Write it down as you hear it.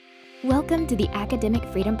Welcome to the Academic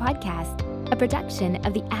Freedom Podcast, a production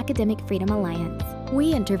of the Academic Freedom Alliance.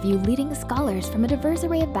 We interview leading scholars from a diverse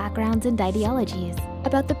array of backgrounds and ideologies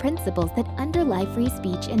about the principles that underlie free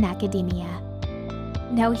speech in academia.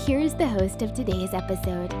 Now here's the host of today's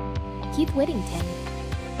episode, Keith Whittington.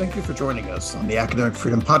 Thank you for joining us on the Academic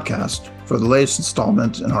Freedom Podcast for the latest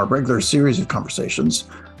installment in our regular series of conversations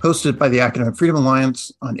hosted by the Academic Freedom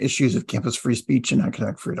Alliance on issues of campus free speech and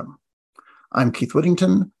academic freedom. I'm Keith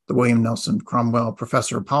Whittington, the William Nelson Cromwell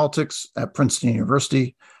Professor of Politics at Princeton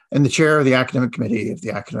University and the chair of the Academic Committee of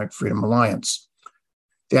the Academic Freedom Alliance.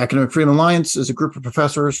 The Academic Freedom Alliance is a group of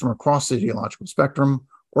professors from across the ideological spectrum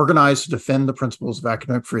organized to defend the principles of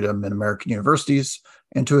academic freedom in American universities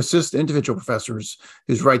and to assist individual professors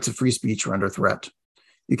whose rights of free speech are under threat.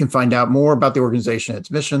 You can find out more about the organization and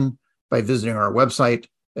its mission by visiting our website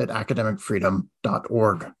at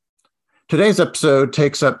academicfreedom.org. Today's episode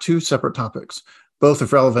takes up two separate topics, both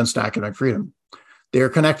of relevance to academic freedom. They are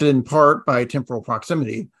connected in part by temporal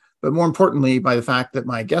proximity, but more importantly by the fact that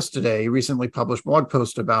my guest today recently published a blog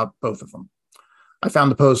post about both of them. I found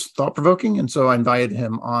the post thought-provoking, and so I invited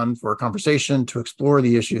him on for a conversation to explore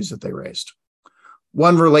the issues that they raised.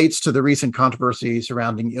 One relates to the recent controversy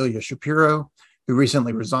surrounding Ilya Shapiro, who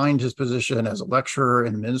recently resigned his position as a lecturer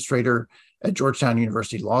and administrator at Georgetown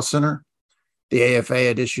University Law Center. The AFA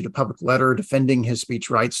had issued a public letter defending his speech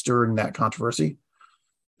rights during that controversy.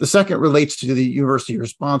 The second relates to the university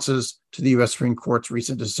responses to the U.S. Supreme Court's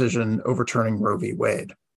recent decision overturning Roe v.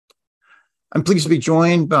 Wade. I'm pleased to be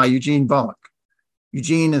joined by Eugene Volokh.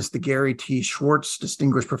 Eugene is the Gary T. Schwartz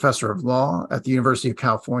Distinguished Professor of Law at the University of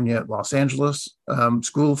California at Los Angeles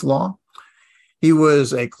School of Law. He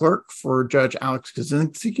was a clerk for Judge Alex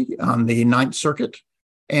Kozinski on the Ninth Circuit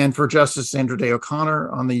and for Justice Sandra Day O'Connor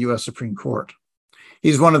on the U.S. Supreme Court.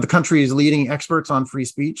 He's one of the country's leading experts on free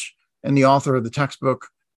speech and the author of the textbook,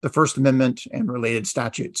 The First Amendment and Related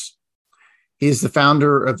Statutes. He is the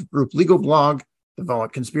founder of the group legal blog, The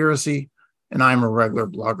Volokh Conspiracy, and I'm a regular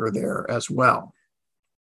blogger there as well.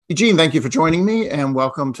 Eugene, thank you for joining me and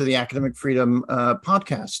welcome to the Academic Freedom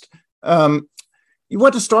Podcast. You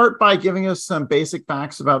want to start by giving us some basic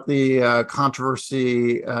facts about the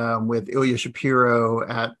controversy with Ilya Shapiro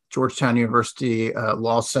at Georgetown University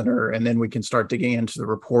Law Center, and then we can start digging into the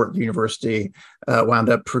report the university wound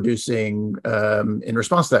up producing in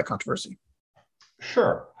response to that controversy.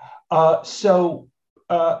 Sure. So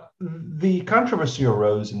the controversy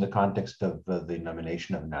arose in the context of the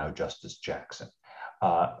nomination of now Justice Jackson.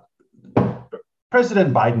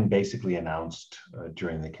 President Biden basically announced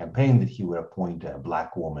during the campaign that he would appoint a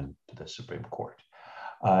Black woman to the Supreme Court.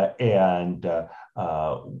 And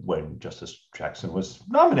when Justice Jackson was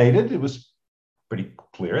nominated, it was pretty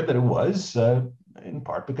clear that it was in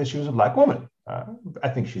part because she was a Black woman. I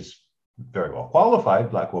think she's very well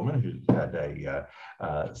qualified Black woman who had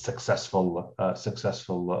a successful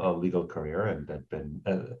legal career and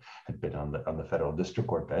had been on the federal district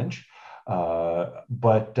court bench.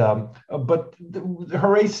 But her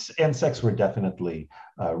race and sex were definitely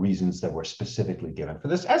reasons that were specifically given for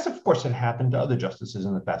this, as of course had happened to other justices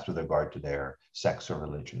in the past with regard to their sex or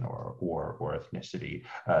religion or ethnicity.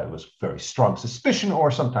 It was very strong suspicion,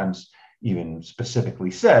 or sometimes even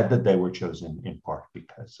specifically said that they were chosen in part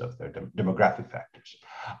because of their demographic factors.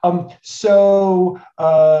 So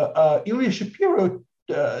Ilya Shapiro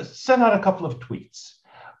sent out a couple of tweets.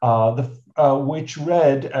 Which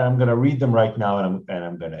read, and I'm going to read them right now, and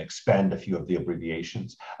I'm going to expand a few of the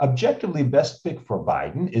abbreviations. Objectively, best pick for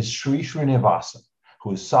Biden is Sri Srinivasan,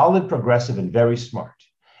 who is solid, progressive, and very smart.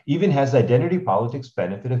 Even has identity politics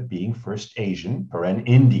benefit of being first Asian,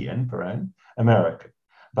 Indian, American.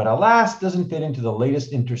 But alas, doesn't fit into the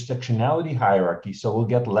latest intersectionality hierarchy, so we'll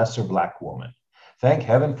get lesser Black woman. Thank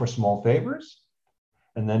heaven for small favors.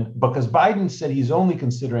 And then, because Biden said he's only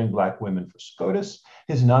considering Black women for SCOTUS,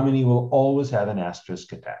 his nominee will always have an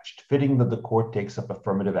asterisk attached, fitting that the court takes up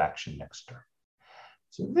affirmative action next term.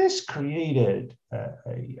 So this created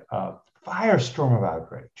a firestorm of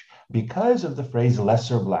outrage because of the phrase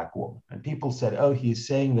lesser Black woman. And people said, oh, he's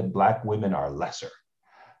saying that Black women are lesser.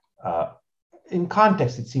 In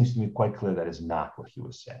context, it seems to me quite clear that is not what he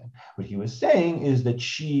was saying. What he was saying is that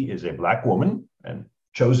she is a Black woman and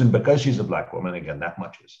chosen because she's a Black woman. Again, that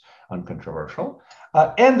much is uncontroversial.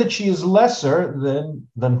 And that she is lesser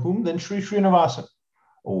than whom? Than Sri Srinivasan.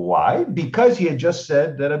 Why? Because he had just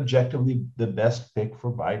said that objectively the best pick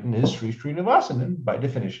for Biden is Sri Srinivasan. And by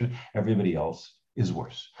definition, everybody else is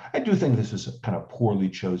worse. I do think this is a kind of poorly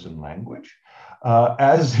chosen language,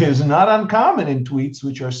 as is not uncommon in tweets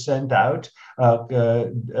which are sent out.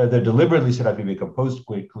 They're deliberately set out to be composed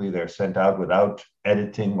quickly. They're sent out without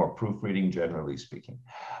editing or proofreading, generally speaking.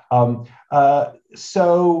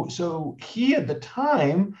 So he at the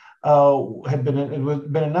time it had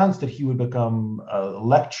been announced that he would become a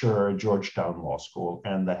lecturer at Georgetown Law School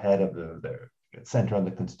and the head of the Center on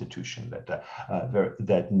the Constitution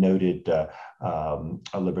that noted a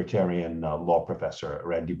libertarian law professor,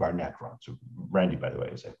 Randy Barnett, runs. Randy, by the way,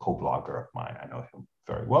 is a co-blogger of mine. I know him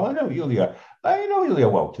very well. I know Ilya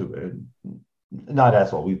well too. Not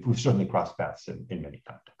as well. We've certainly crossed paths in many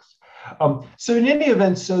contexts. So in any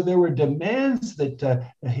event, so there were demands that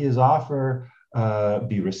his offer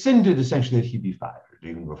be rescinded, essentially that he be fired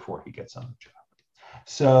even before he gets on the job.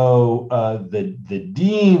 So the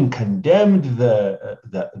dean condemned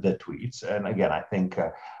the tweets, and again, I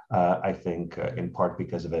think in part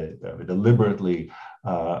because of a deliberate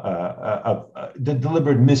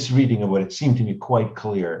misreading of what it seemed to me quite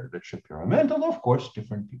clear that Shapiro meant. Although, of course,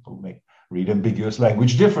 different people may read ambiguous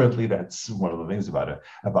language differently. That's one of the things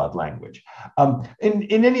about language. In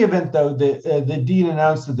any event, though, the dean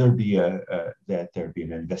announced that there'd be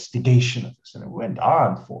an investigation of this, and it went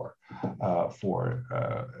on for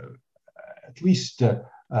at least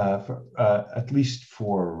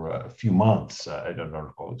for a few months. I don't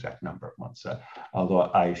recall the exact number of months, although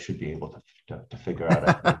I should be able to figure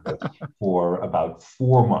out. For about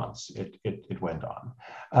 4 months, it went on.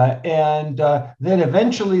 And then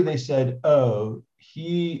eventually they said, oh,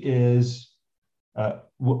 he is,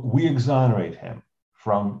 we exonerate him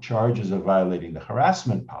from charges of violating the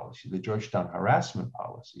harassment policy, the Georgetown harassment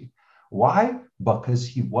policy. Why? Because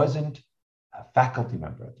he wasn't a faculty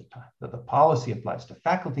member at the time. That the policy applies to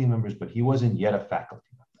faculty members, but he wasn't yet a faculty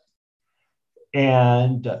member.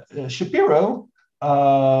 And Shapiro,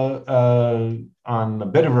 on a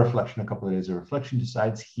bit of reflection, a couple of days of reflection,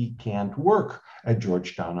 decides he can't work at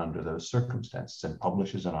Georgetown under those circumstances and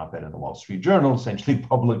publishes an op-ed in the Wall Street Journal, essentially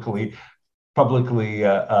publicly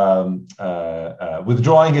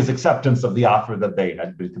withdrawing his acceptance of the offer that they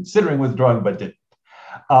had been considering withdrawing but didn't.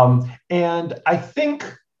 And I think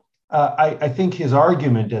his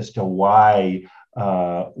argument as to why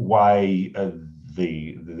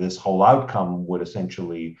this whole outcome would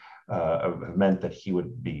essentially have meant that he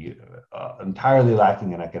would be entirely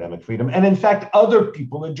lacking in academic freedom, and in fact, other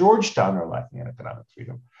people at Georgetown are lacking in academic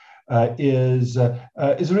freedom, is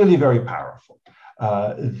really very powerful.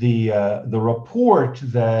 The report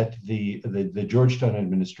that the Georgetown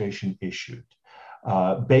administration issued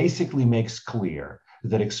basically makes clear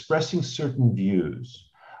that expressing certain views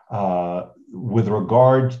with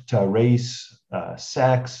regard to race,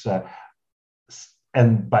 sex,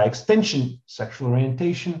 and by extension, sexual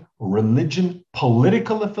orientation, religion,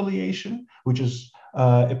 political affiliation, which is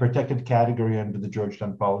a protected category under the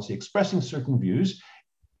Georgetown policy, expressing certain views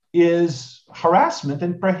is harassment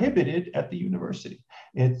and prohibited at the university.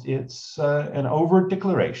 It's an overt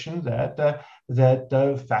declaration that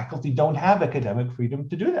faculty don't have academic freedom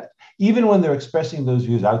to do that. Even when they're expressing those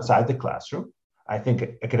views outside the classroom, I think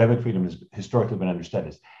academic freedom has historically been understood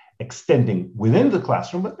as extending within the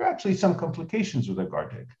classroom, but there are actually some complications with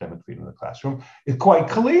regard to academic freedom in the classroom. It's quite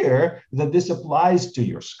clear that this applies to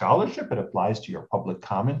your scholarship, it applies to your public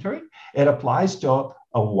commentary, it applies to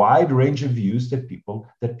a wide range of views that people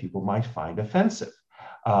might find offensive.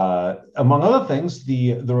 Among other things,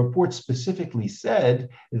 the report specifically said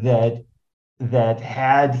that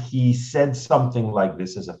had he said something like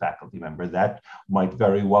this as a faculty member, that might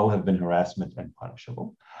very well have been harassment and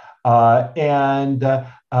punishable. It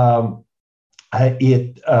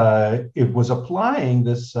was applying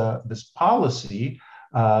this policy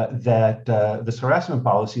this harassment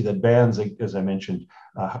policy that bans, as I mentioned,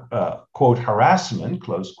 quote, harassment,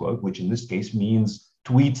 close quote, which in this case means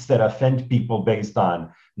tweets that offend people based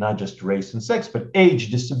on not just race and sex, but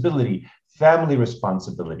age, disability, family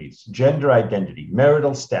responsibilities, gender identity,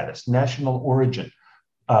 marital status, national origin,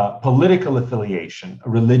 political affiliation,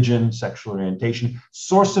 religion, sexual orientation,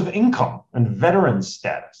 source of income, and veteran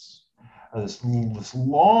status. This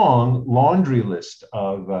long laundry list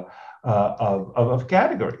of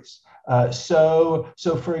categories. So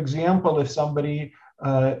for example, if somebody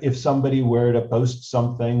were to post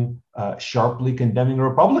something sharply condemning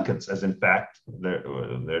Republicans, as in fact there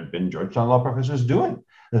had been Georgetown law professors doing,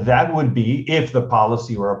 that would be, if the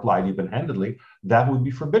policy were applied even-handedly, that would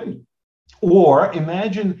be forbidden. Or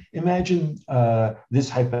imagine this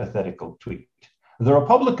hypothetical tweet. The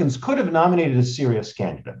Republicans could have nominated a serious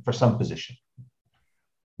candidate for some position,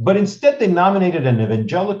 but instead they nominated an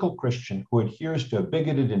evangelical Christian who adheres to a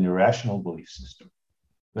bigoted and irrational belief system.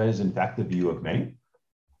 That is, in fact, the view of many.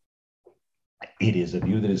 It is a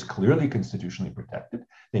view that is clearly constitutionally protected. I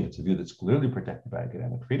think it's a view that's clearly protected by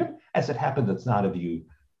academic freedom. As it happens, that's not a view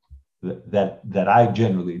that I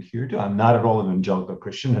generally adhere to. I'm not at all an evangelical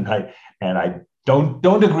Christian, and I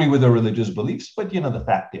don't agree with their religious beliefs. But the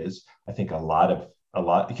fact is, I think a lot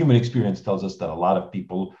human experience tells us that a lot of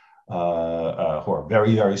people who are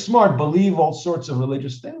very, very smart believe all sorts of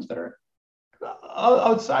religious things that are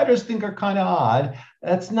outsiders think are kind of odd.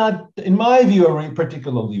 That's not, in my view, a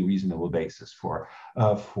particularly reasonable basis for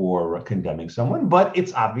condemning someone, but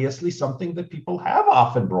it's obviously something that people have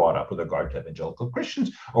often brought up with regard to evangelical Christians,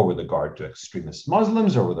 or with regard to extremist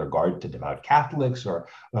Muslims, or with regard to devout Catholics, or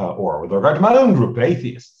with regard to my own group,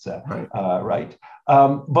 atheists. Right.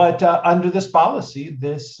 But under this policy,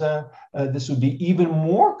 this would be even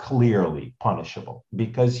more clearly punishable,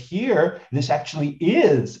 because here this actually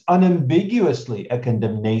is unambiguously a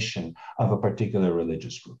condemnation of a particular religious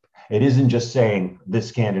group. It isn't just saying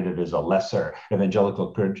this candidate is a lesser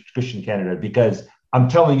evangelical Christian candidate because I'm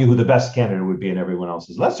telling you who the best candidate would be and everyone else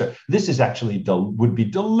is lesser. This is actually would be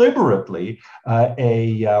deliberately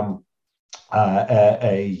a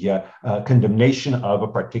condemnation of a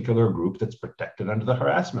particular group that's protected under the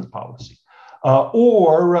harassment policy. To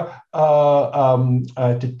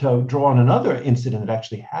draw on another incident that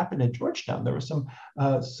actually happened at Georgetown, there were some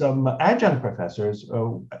adjunct professors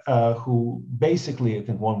who basically, I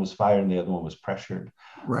think one was fired and the other one was pressured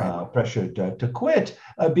to quit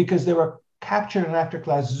because they were captured in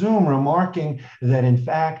after-class Zoom remarking that, in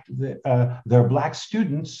fact, their Black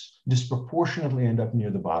students disproportionately end up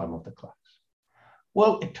near the bottom of the class.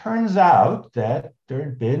 Well, it turns out that there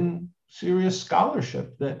had been serious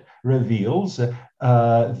scholarship that reveals that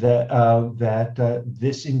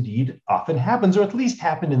this indeed often happens, or at least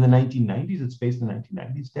happened in the 1990s. It's based on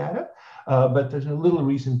 1990s data, but there's a little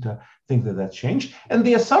reason to think that that's changed. And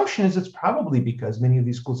the assumption is it's probably because many of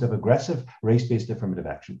these schools have aggressive race-based affirmative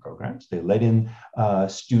action programs. They let in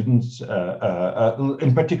students,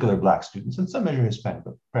 in particular Black students, in some measure Hispanic,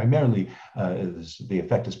 but primarily the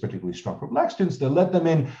effect is particularly strong for Black students. They let them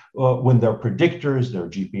in when their predictors, their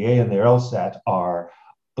GPA and their LSAT are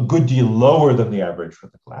a good deal lower than the average for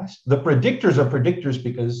the class. The predictors are predictors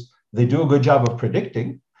because they do a good job of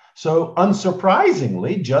predicting. So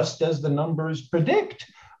unsurprisingly, just as the numbers predict,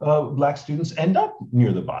 Black students end up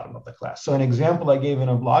near the bottom of the class. So an example I gave in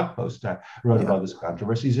a blog post I wrote about this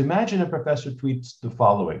controversy is, imagine a professor tweets the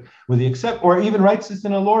following, or even writes this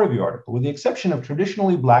in a law review article: with the exception of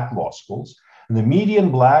traditionally Black law schools, the median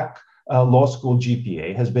Black law school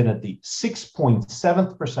GPA has been at the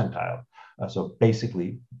 6.7th percentile. So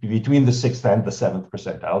basically between the 6th and the 7th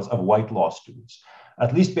percentiles of white law students,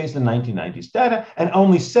 at least based on 1990s data, and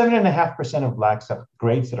only 7.5% of Blacks have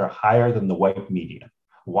grades that are higher than the white median.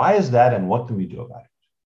 Why is that, and what can we do about it?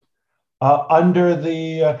 Under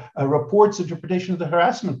the report's interpretation of the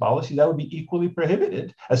harassment policy, that would be equally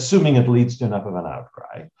prohibited, assuming it leads to enough of an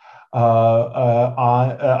outcry,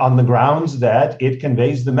 on the grounds that it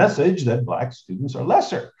conveys the message that Black students are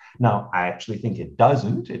lesser. Now, I actually think it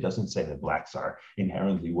doesn't. It doesn't say that Blacks are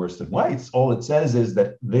inherently worse than whites. All it says is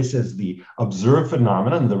that this is the observed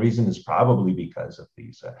phenomenon. The reason is probably because of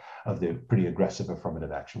these of the pretty aggressive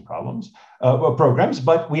affirmative action programs.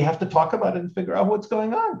 But we have to talk about it and figure out what's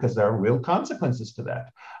going on, because there are real consequences to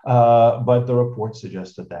that. But the report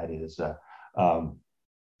suggests that that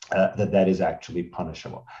is actually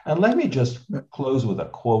punishable. And let me just close with a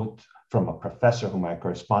quote from a professor whom I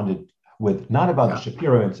corresponded with, not about the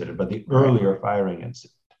Shapiro incident, but the earlier firing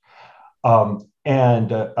incident. I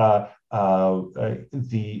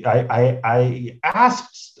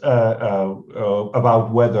asked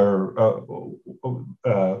about whether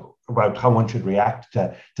about how one should react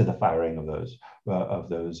to the firing of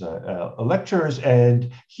those lecturers,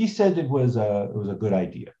 and he said it was a good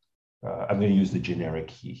idea. I'm going to use the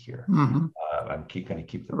generic he here. Mm-hmm. I'm going to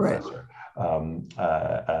keep the professor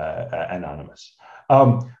anonymous.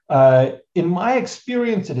 In my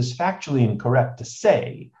experience, it is factually incorrect to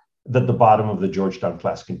say that the bottom of the Georgetown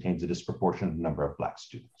class contains a disproportionate number of Black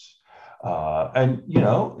students. And,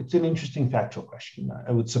 it's an interesting factual question.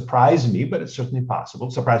 It would surprise me, but it's certainly possible.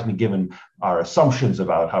 It surprised me given our assumptions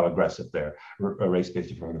about how aggressive their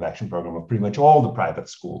race-based affirmative action program of pretty much all the private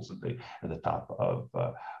schools at the top of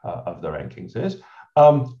the rankings is.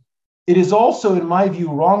 It is also, in my view,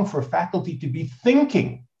 wrong for faculty to be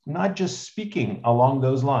thinking, not just speaking along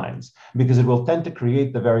those lines, because it will tend to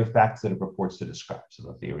create the very facts that it purports to describe. So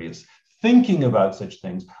the theory is thinking about such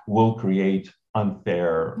things will create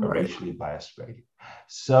unfair or racially biased grading.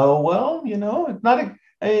 So, it's not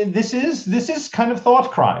This is kind of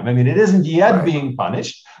thought crime. I mean, it isn't yet Right. being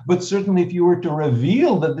punished, but certainly if you were to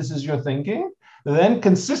reveal that this is your thinking, then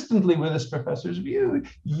consistently with this professor's view,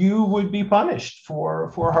 you would be punished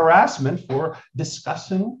for harassment, for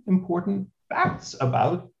discussing important facts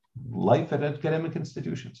about life at academic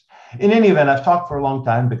institutions. In any event, I've talked for a long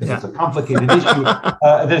time because it's a complicated issue.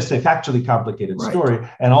 There's a factually complicated Right. story.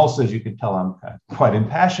 And also, as you can tell, I'm quite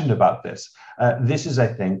impassioned about this. This is, I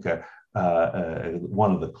think,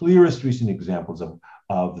 one of the clearest recent examples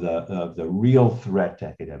of the real threat to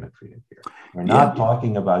academic freedom here. We're not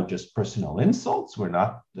talking about just personal insults. We're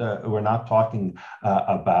not talking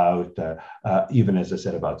about even, as I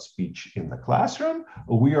said, about speech in the classroom.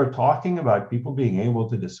 We are talking about people being able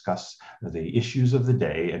to discuss the issues of the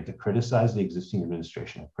day and to criticize the existing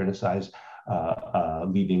administration, criticize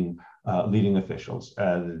leading officials.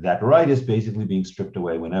 That right is basically being stripped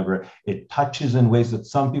away whenever it touches in ways that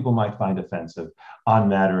some people might find offensive on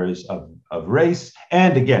matters of race.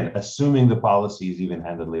 And again, assuming the policy is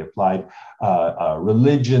even-handedly applied,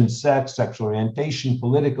 religion, sex, sexual orientation,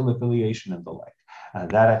 political affiliation, and the like. And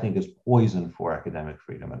that, I think, is poison for academic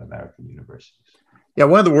freedom at American universities. Yeah,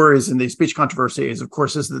 one of the worries in these speech controversies, of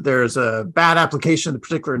course, is that there's a bad application of the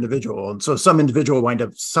particular individual. And so some individual wind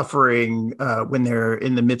up suffering when they're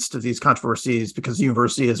in the midst of these controversies because the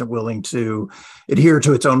university isn't willing to adhere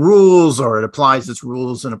to its own rules, or it applies its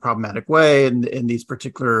rules in a problematic way in these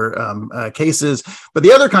particular cases. But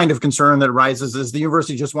the other kind of concern that arises is the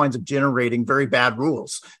university just winds up generating very bad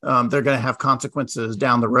rules. They're going to have consequences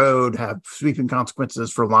down the road, have sweeping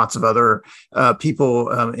consequences for lots of other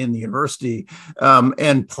people in the university.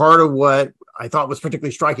 And part of what I thought was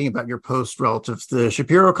particularly striking about your post relative to the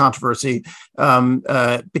Shapiro controversy,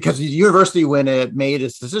 because the university, when it made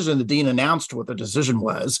its decision, the dean announced what the decision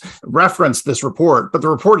was, referenced this report, but the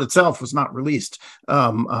report itself was not released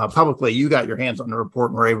publicly. You got your hands on the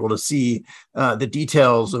report and were able to see the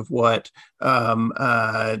details of what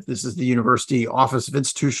this is the University Office of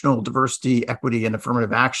Institutional Diversity, Equity, and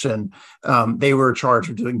Affirmative Action. They were charged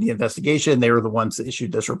with doing the investigation. They were the ones that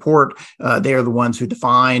issued this report. They are the ones who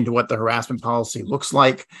defined what the harassment policy looks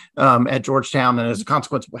like at Georgetown, and as a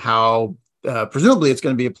consequence of how presumably it's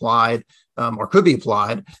going to be applied or could be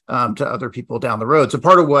applied to other people down the road. So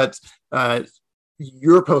part of what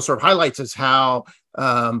your post sort of highlights is how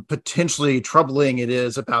potentially troubling it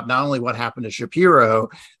is about not only what happened to Shapiro,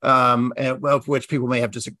 of which people may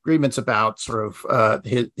have disagreements about sort of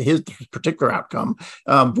his particular outcome,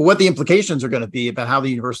 but what the implications are going to be about how the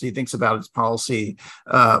university thinks about its policy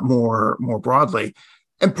more broadly.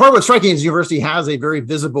 And part of what's striking is the university has a very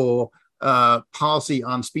visible policy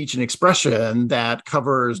on speech and expression that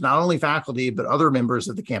covers not only faculty, but other members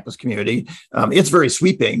of the campus community. It's very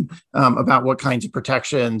sweeping about what kinds of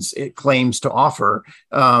protections it claims to offer.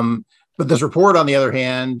 But this report, on the other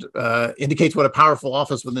hand, indicates what a powerful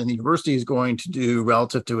office within the university is going to do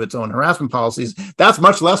relative to its own harassment policies. That's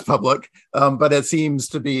much less public, but it seems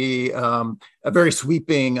to be a very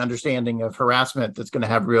sweeping understanding of harassment that's going to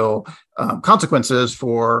have real consequences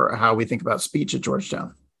for how we think about speech at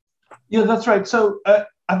Georgetown. Yeah, that's right. So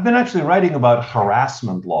I've been actually writing about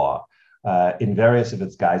harassment law in various of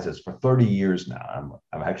its guises for 30 years now.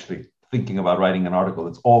 I'm actually thinking about writing an article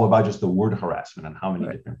that's all about just the word harassment and how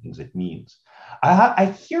many different things it means.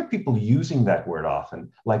 I hear people using that word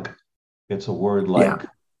often, like it's a word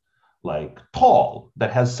like tall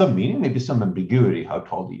that has some meaning, maybe some ambiguity. How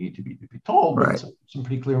tall do you need to be tall? But some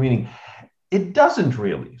pretty clear meaning. It doesn't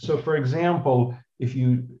really. So, for example,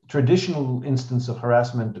 traditional instance of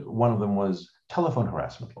harassment, one of them was telephone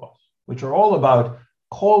harassment laws, which are all about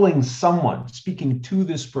calling someone, speaking to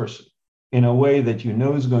this person in a way that you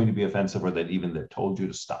know is going to be offensive, or that even they told you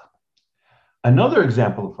to stop. Another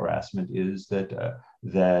example of harassment is that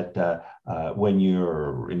when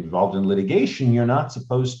you're involved in litigation, you're not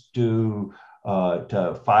supposed to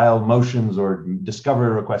file motions or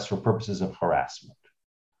discovery requests for purposes of harassment,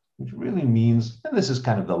 which really means, and this is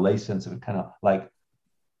kind of the lay sense of it, kind of like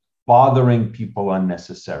bothering people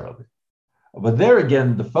unnecessarily. But there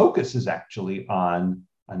again, the focus is actually on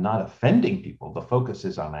not offending people. The focus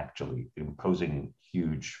is on actually imposing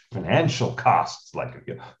huge financial costs. Like if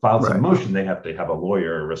you file some motion, they have to have a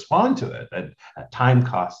lawyer respond to it, and time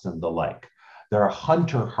costs and the like. There are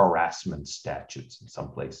hunter harassment statutes in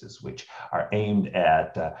some places, which are aimed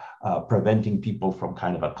at preventing people from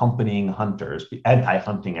kind of accompanying hunters,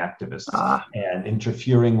 anti-hunting activists, and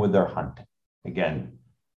interfering with their hunting. Again,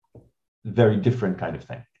 very different kind of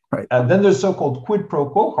thing. And then there's so-called quid pro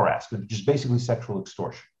quo harassment, which is basically sexual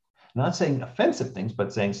extortion. I'm not saying offensive things,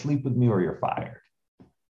 but saying sleep with me or you're fired.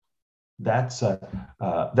 That's a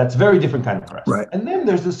very different kind of harassment. Right. And then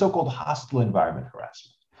there's the so-called hostile environment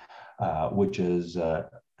harassment, which is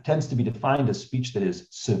tends to be defined as speech that is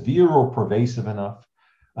severe or pervasive enough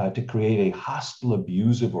to create a hostile,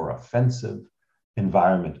 abusive, or offensive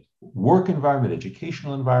environment, work environment,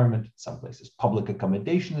 educational environment, in some places public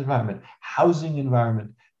accommodation environment, housing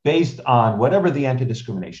environment, based on whatever the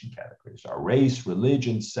anti-discrimination categories are: race,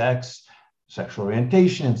 religion, sex, sexual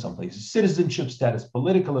orientation, in some places citizenship status,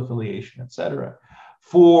 political affiliation, etc.,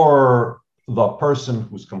 for the person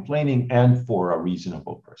who's complaining and for a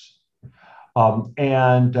reasonable person. Part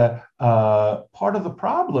of the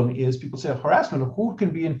problem is people say harassment, who can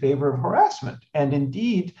be in favor of harassment? And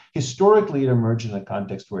indeed, historically, it emerged in a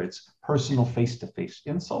context where it's personal face-to-face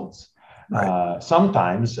insults. Right.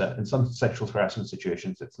 Sometimes, in some sexual harassment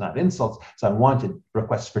situations, it's not insults, it's unwanted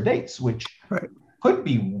requests for dates, which right. could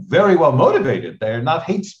be very well motivated. They're not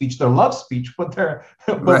hate speech, they're love speech, but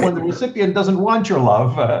right. when the recipient doesn't want your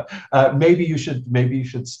love, maybe you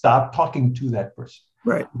should stop talking to that person.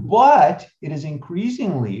 Right. But it has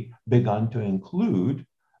increasingly begun to include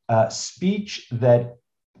speech that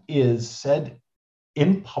is said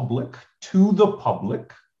in public to the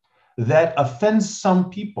public that offends some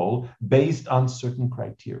people based on certain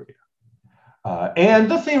criteria. And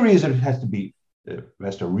the theory is that it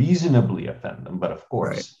has to reasonably offend them. But of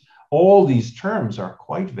course, right. all these terms are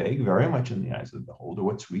quite vague, very much in the eyes of the beholder.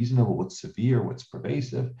 What's reasonable, what's severe, what's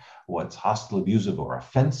pervasive, what's hostile, abusive, or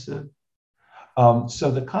offensive. So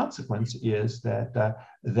the consequence is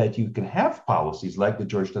that you can have policies like the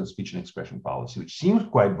Georgetown speech and expression policy, which seems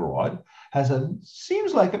quite broad,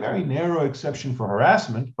 seems like a very narrow exception for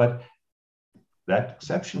harassment, but that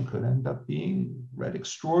exception could end up being read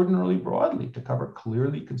extraordinarily broadly to cover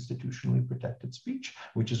clearly constitutionally protected speech,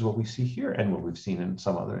 which is what we see here and what we've seen in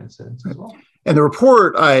some other incidents as well. And the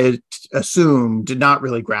report, I assume, did not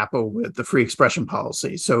really grapple with the free expression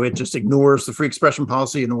policy. So it just ignores the free expression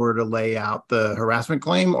policy in order to lay out the harassment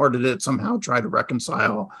claim, or did it somehow try to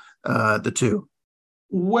reconcile the two?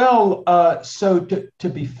 Well, so to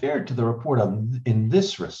be fair to the report in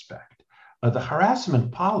this respect, the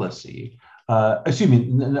harassment policy, not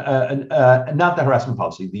the harassment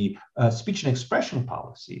policy, the speech and expression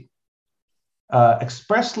policy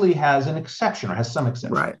expressly has an exception or has some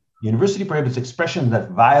exception. Right. University prohibits expression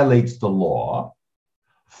that violates the law,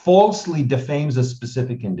 falsely defames a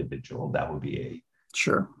specific individual. That would be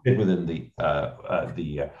within the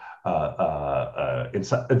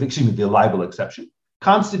libel exception.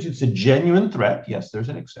 Constitutes a genuine threat. Yes, there's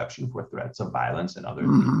an exception for threats of violence and other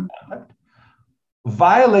conduct.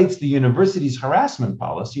 Violates the university's harassment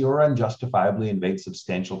policy or unjustifiably invades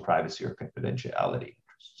substantial privacy or confidentiality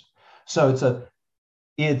interests. So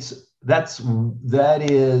that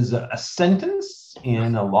is a sentence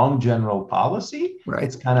in a long general policy. Right.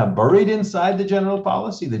 It's kind of buried inside the general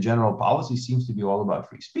policy. The general policy seems to be all about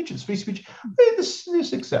free speech. It's free speech. This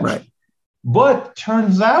exception. Right. But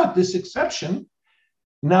turns out this exception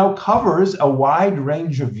now covers a wide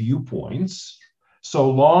range of viewpoints,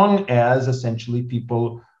 so long as essentially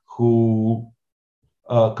people who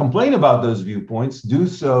complain about those viewpoints do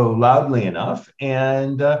so loudly enough,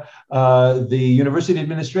 and the university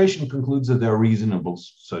administration concludes that they're reasonable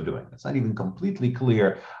so doing. It's not even completely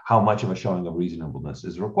clear how much of a showing of reasonableness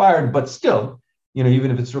is required, but still,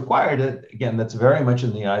 even if it's required, again, that's very much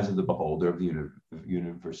in the eyes of the beholder of the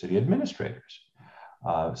university administrators.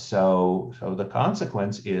 So the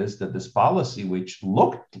consequence is that this policy,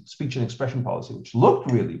 speech and expression policy, which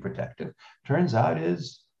looked really protective, turns out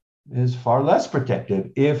is far less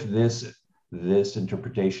protective if this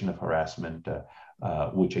interpretation of harassment,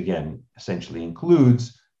 which again essentially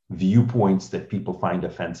includes viewpoints that people find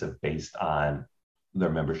offensive based on their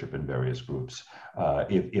membership in various groups,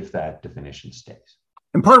 if that definition stays.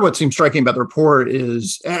 And part of what seems striking about the report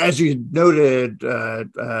is, as you noted,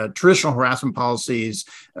 traditional harassment policies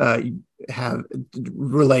have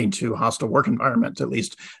relating to hostile work environments, at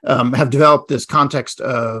least, have developed this context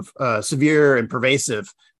of severe and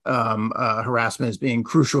pervasive harassment as being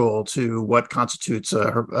crucial to what constitutes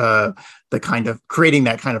the kind of creating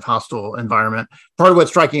that kind of hostile environment. Part of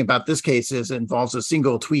what's striking about this case is it involves a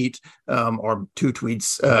single tweet or two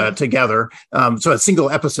tweets together. So a single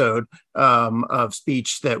episode of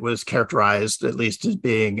speech that was characterized at least as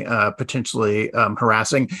being potentially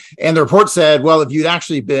harassing. And the report said, well, if you'd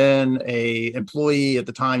actually been an employee at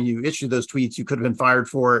the time you issued those tweets, you could have been fired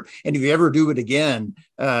for it. And if you ever do it again,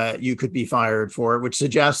 you could be fired for it, which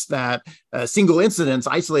suggests that single incidents,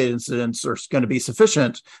 isolated incidents, are going to be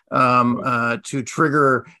sufficient to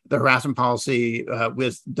trigger the harassment policy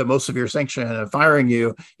with the most severe sanction of firing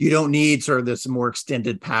you. You don't need sort of this more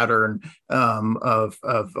extended pattern of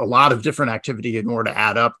a lot of different activity in order to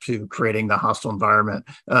add up to creating the hostile environment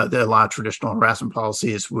that a lot of traditional harassment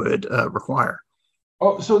policies would require.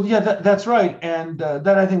 Oh, so yeah, that's right. And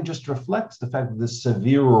that I think just reflects the fact that the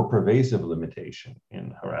severe or pervasive limitation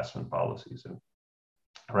in harassment policies and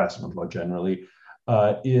harassment law generally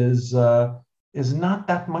is not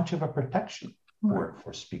that much of a protection for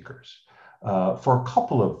speakers for a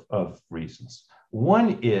couple of reasons.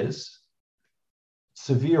 One is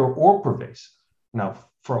severe or pervasive. Now,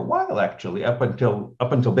 for a while, actually, up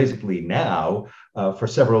until basically now, for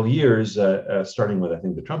several years, starting with I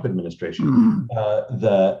think the Trump administration,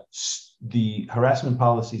 the harassment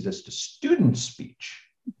policies as to student speech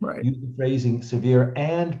use the phrasing severe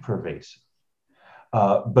and pervasive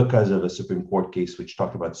because of a Supreme Court case which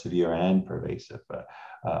talked about severe and pervasive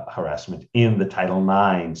harassment in the Title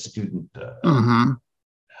IX student.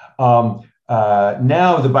 Now,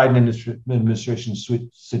 the Biden administration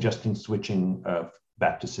suggesting switching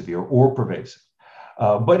back to severe or pervasive.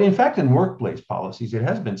 But in fact, in workplace policies, it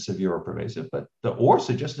has been severe or pervasive, but the or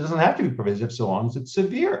suggests it doesn't have to be pervasive so long as it's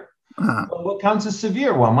severe. Well, what counts as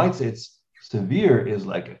severe? One might say it's severe is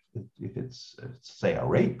like if it's say a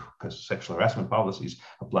rape, because sexual harassment policies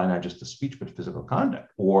apply not just to speech, but physical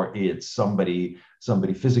conduct, or it's somebody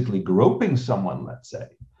physically groping someone, let's say.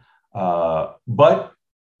 But,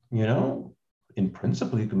 in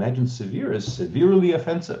principle, you can imagine severe is severely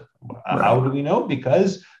offensive. How do we know?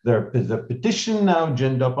 Because there's a petition now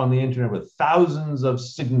ginned up on the internet with thousands of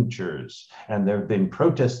signatures, and there have been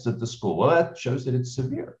protests at the school. Well, that shows that it's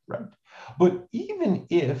severe, right? But even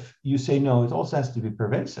if you say, no, it also has to be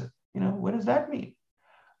pervasive, what does that mean?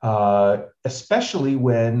 Especially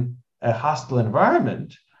when a hostile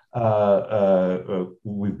environment,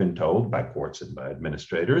 we've been told by courts and by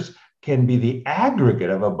administrators, can be the aggregate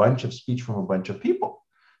of a bunch of speech from a bunch of people.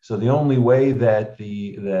 So the only way that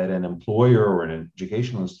an employer or an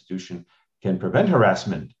educational institution can prevent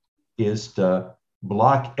harassment is to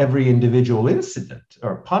block every individual incident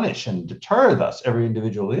or punish and deter thus every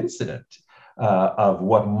individual incident of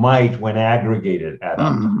what might, when aggregated, add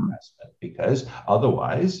up to harassment. Because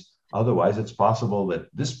otherwise it's possible that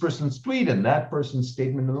this person's tweet and that person's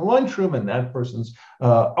statement in the lunchroom and that person's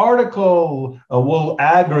article will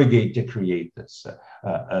aggregate to create this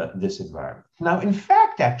environment. Now, in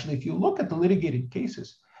fact, actually, if you look at the litigated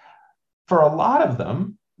cases, for a lot of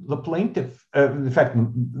them, the plaintiff, in fact,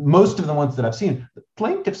 most of the ones that I've seen, the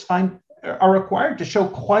plaintiffs are required to show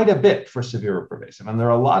quite a bit for severe or pervasive. And there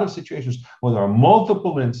are a lot of situations where there are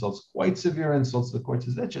multiple insults, quite severe insults. The court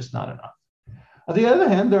says that's just not enough. On the other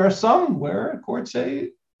hand, there are some where courts say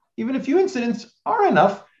even a few incidents are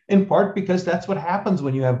enough, in part because that's what happens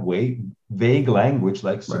when you have vague language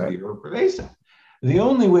like severe or pervasive. The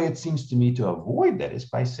only way it seems to me to avoid that is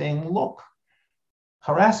by saying, look,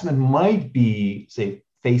 harassment might be, say,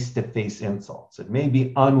 face-to-face insults. It may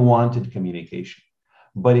be unwanted communication,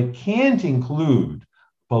 but it can't include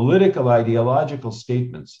political, ideological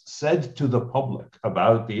statements said to the public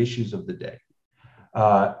about the issues of the day.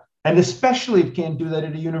 And especially it can't do that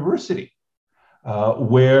at a university,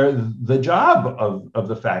 where the job of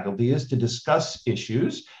the faculty is to discuss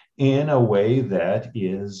issues in a way that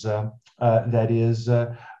is open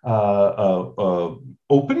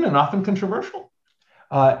and often controversial.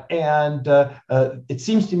 And it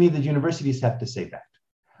seems to me that universities have to say that,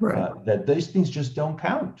 that these things just don't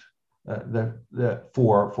count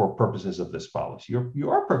for purposes of this policy.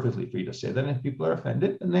 You are perfectly free to say that, and if people are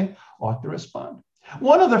offended, then they ought to respond.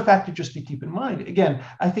 One other factor just to keep in mind, again,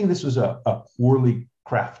 I think this was a poorly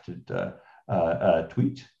crafted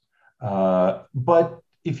tweet, but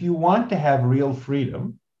if you want to have real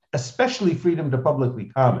freedom, especially freedom to publicly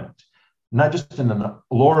comment, not just in a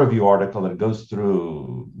law review article that goes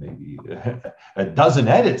through maybe a dozen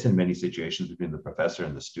edits in many situations between the professor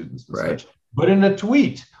and the students and such, but in a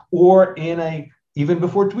tweet or even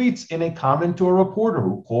before tweets, in a comment to a reporter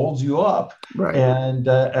who calls you up and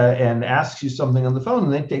asks you something on the phone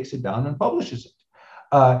and then takes it down and publishes it.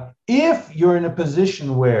 If you're in a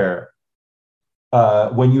position where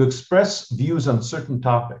when you express views on certain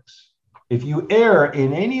topics, if you err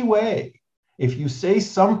in any way, if you say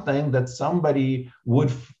something that somebody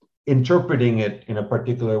would, interpreting it in a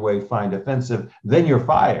particular way, find offensive, then you're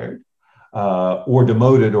fired or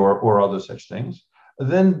demoted or other such things.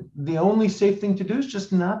 Then the only safe thing to do is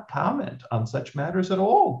just not comment on such matters at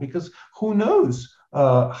all, because who knows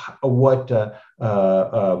what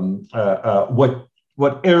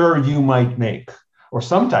error you might make or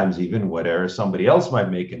sometimes even what error somebody else might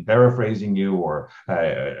make in paraphrasing you or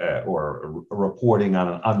reporting on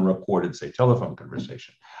an unrecorded, say, telephone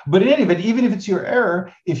conversation. But in any event, even if it's your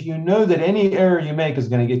error, if you know that any error you make is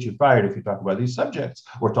going to get you fired if you talk about these subjects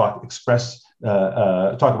or talk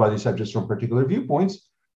about these subjects from particular viewpoints,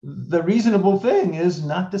 the reasonable thing is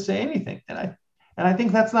not to say anything. And I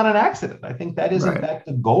think that's not an accident. I think that is, in fact,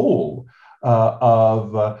 the goal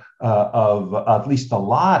of at least a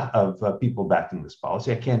lot of people backing this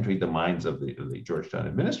policy. I can't read the minds of the Georgetown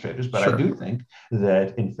administrators, but I do think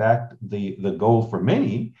that, in fact, the goal for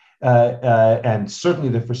many, and certainly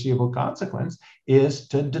the foreseeable consequence, is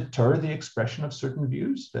to deter the expression of certain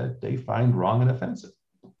views that they find wrong and offensive.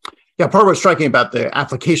 Yeah, part of what's striking about the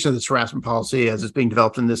application of this harassment policy as it's being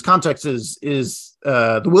developed in this context is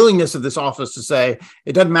the willingness of this office to say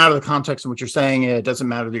it doesn't matter the context in which you're saying it. It doesn't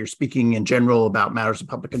matter that you're speaking in general about matters of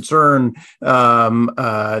public concern.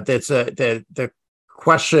 The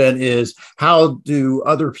question is, how do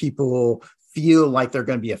other people feel like they're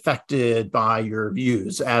going to be affected by your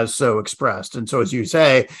views as so expressed? And so, as you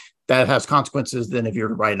say, that has consequences then if you're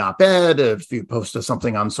to write an op-ed, if you post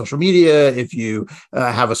something on social media, if you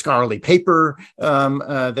have a scholarly paper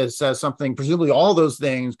that says something. Presumably all those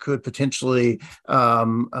things could potentially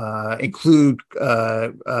include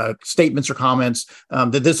statements or comments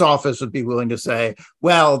that this office would be willing to say,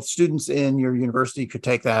 well, students in your university could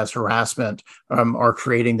take that as harassment or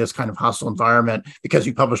creating this kind of hostile environment because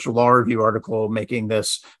you published a law review article making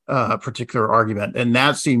this particular argument. And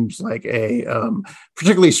that seems like a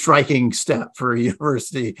particularly striking step for a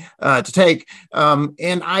university to take.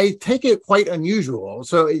 And I take it quite unusual.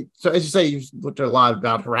 So as you say, you've looked at a lot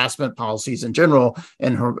about harassment policies in general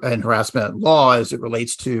and harassment law as it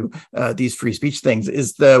relates to these free speech things.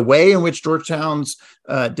 Is the way in which Georgetown's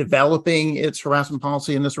developing its harassment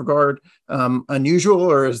policy in this regard unusual,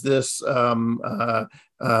 or is this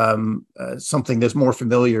something that's more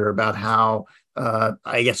familiar about how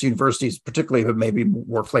I guess universities particularly, but maybe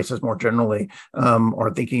workplaces more generally,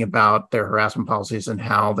 are thinking about their harassment policies and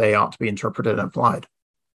how they ought to be interpreted and applied?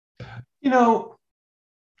 You know,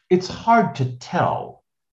 it's hard to tell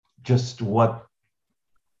just what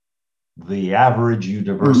the average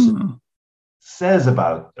university says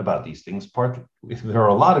about these things. Partly, there are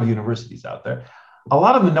a lot of universities out there. A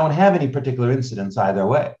lot of them don't have any particular incidents either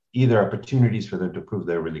way, either opportunities for them to prove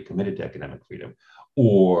they're really committed to academic freedom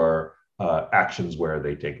or actions where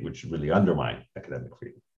they take, which really undermine academic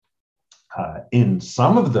freedom. In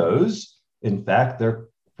some of those, in fact, they're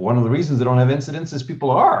one of the reasons they don't have incidents is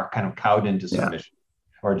people are kind of cowed into submission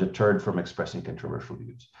or deterred from expressing controversial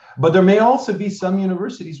views. But there may also be some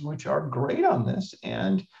universities which are great on this,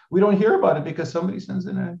 and we don't hear about it because somebody sends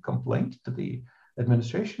in a complaint to the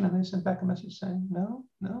administration and they send back a message saying, no,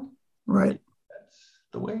 right, that's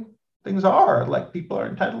the way things are. Like, people are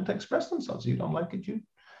entitled to express themselves. You don't like it, you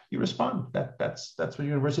respond. That's what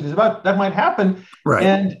university is about. That might happen,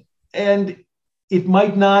 right? And it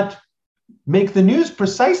might not make the news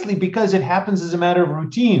precisely because it happens as a matter of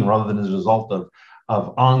routine rather than as a result of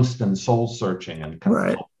angst and soul searching and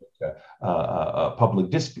kind of public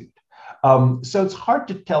dispute. So it's hard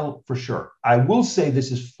to tell for sure. I will say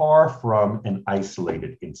this is far from an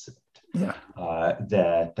isolated incident.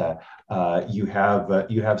 That you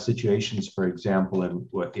have situations, for example,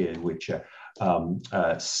 in which some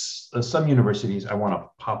universities, I want to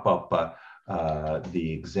pop up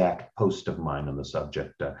the exact post of mine on the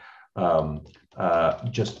subject,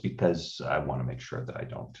 just because I want to make sure that I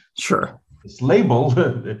don't mislabel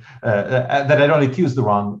that I don't accuse the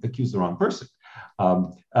wrong person.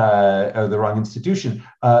 Or the wrong institution.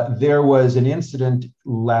 There was an incident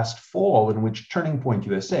last fall in which Turning Point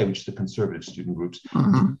USA, which is the conservative student groups,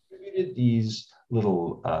 distributed these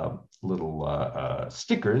little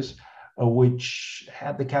stickers, which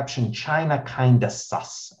had the caption "China kinda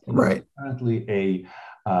sus." Right. Apparently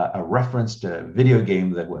a reference to a video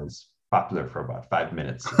game that was popular for about 5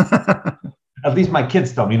 minutes. At least my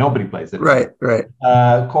kids tell me, nobody plays it. Right.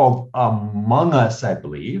 Called Among Us, I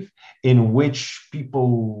believe, in which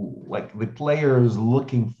people, like the players,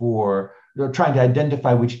 they're trying to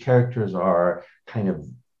identify which characters are kind of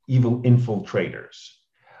evil infiltrators.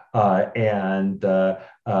 One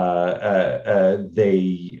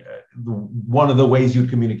of the ways you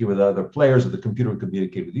communicate with other players, or the computer would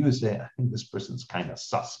communicate with you, is say, I think this person's kind of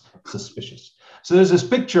suspicious. So there's this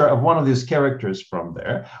picture of one of these characters from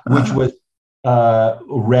there, which was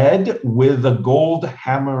red with a gold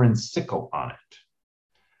hammer and sickle on it,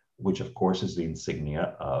 which of course is the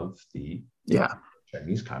insignia of the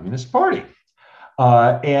Chinese Communist Party.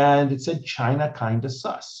 And it said China kinda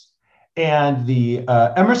sus. And the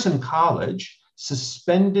Emerson College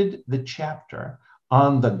suspended the chapter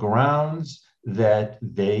on the grounds that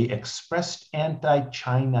they expressed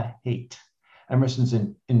anti-China hate. Emerson's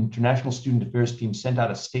International Student Affairs team sent out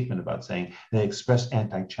a statement about saying they expressed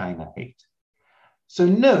anti-China hate. So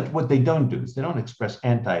note, what they don't do is they don't express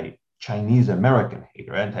anti-Chinese American hate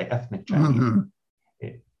or anti-ethnic Chinese.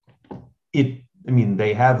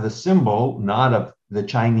 They have the symbol not of the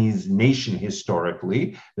Chinese nation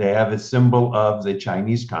historically. They have a symbol of the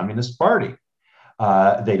Chinese Communist Party.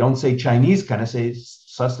 They don't say Chinese kind of say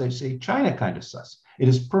sus, they say China kind of sus. It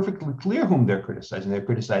is perfectly clear whom they're criticizing. They're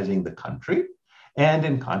criticizing the country and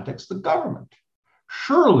in context, the government.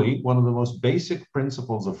 Surely one of the most basic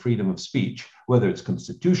principles of freedom of speech, whether it's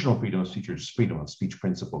constitutional freedom of speech or just freedom of speech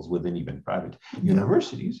principles within even private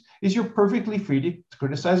universities, is you're perfectly free to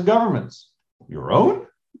criticize governments, your own,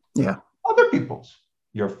 other people's.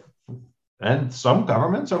 And some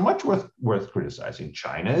governments are much worth criticizing.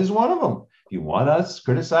 China is one of them. If you want us to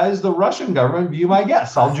criticize the Russian government, be my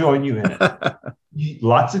guest. I'll join you in it.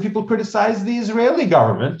 Lots of people criticize the Israeli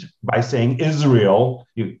government by saying Israel.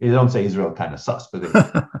 You don't say Israel kind of sus, but they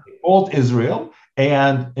fault Israel.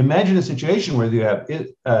 And imagine a situation where you have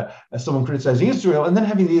someone criticizing Israel and then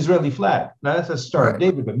having the Israeli flag. Now that's a Star of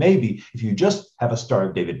David, but maybe if you just have a Star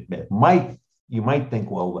of David, you might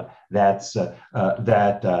think, well, that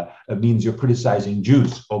means you're criticizing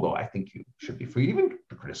Jews. Although I think you should be free even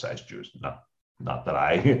to criticize Jews. Not that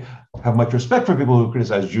I have much respect for people who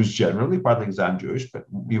criticize Jews generally, partly because I'm Jewish, but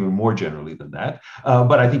even more generally than that.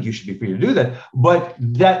 But I think you should be free to do that. But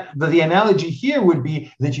the analogy here would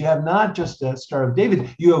be that you have not just a Star of David,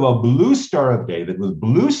 you have a blue Star of David with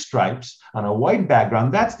blue stripes on a white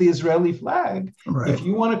background. That's the Israeli flag. Right. If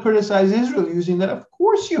you want to criticize Israel using that, of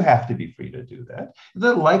course you have to be free to do that.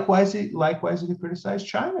 Likewise, if you criticize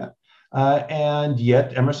China. And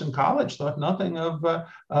yet Emerson College thought nothing of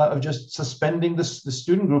just suspending the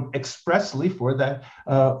student group expressly for that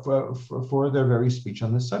for their very speech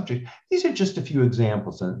on this subject. These are just a few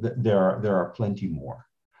examples, and there are plenty more.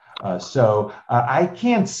 So I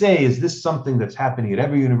can't say, is this something that's happening at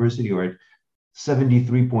every university or at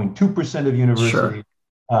 73.2% of universities? Sure.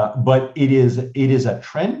 But it is a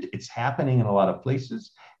trend. It's happening in a lot of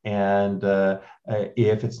places, and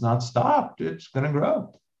if it's not stopped, it's going to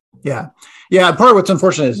grow. Yeah. Part of what's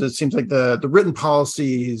unfortunate is it seems like the written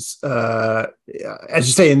policies, as you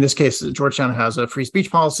say, in this case, Georgetown has a free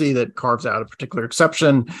speech policy that carves out a particular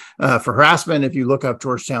exception for harassment. If you look up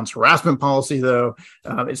Georgetown's harassment policy, though,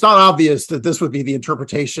 it's not obvious that this would be the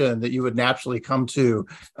interpretation that you would naturally come to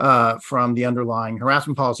from the underlying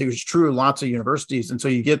harassment policy, which is true in lots of universities. And so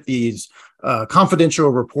you get these confidential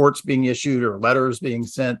reports being issued or letters being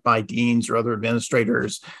sent by deans or other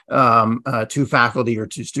administrators to faculty or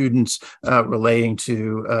to students relating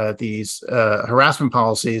to these harassment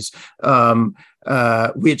policies,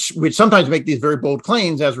 which sometimes make these very bold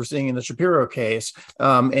claims, as we're seeing in the Shapiro case,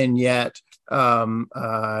 and yet if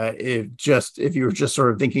you were just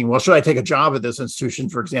sort of thinking, well, should I take a job at this institution,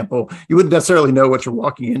 for example, you wouldn't necessarily know what you're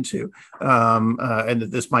walking into, and that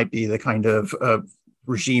this might be the kind of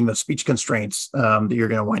regime of speech constraints that you're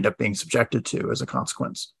going to wind up being subjected to as a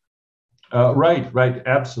consequence. Right,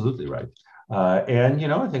 absolutely right. And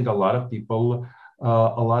I think a lot of people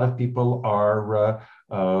are,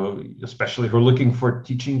 especially who are looking for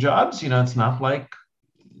teaching jobs. It's not like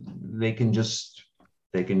they can just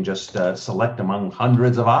select among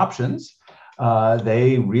hundreds of options.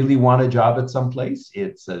 They really want a job at some place.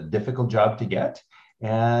 It's a difficult job to get.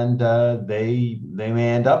 And they may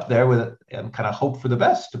end up there with it and kind of hope for the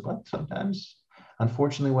best, but sometimes,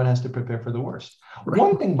 unfortunately, one has to prepare for the worst. Right.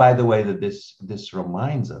 One thing, by the way, that this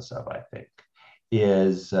reminds us of, I think,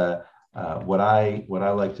 is what I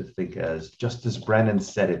like to think as Justice Brennan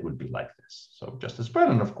said it would be like this. So Justice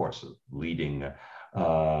Brennan, of course, leading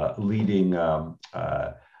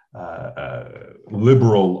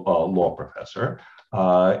liberal law professor,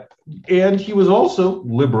 and he was also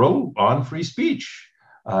liberal on free speech.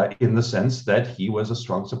 In the sense that he was a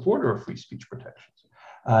strong supporter of free speech protections.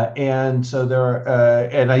 And so there are,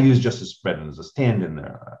 and I use Justice Brennan as a stand-in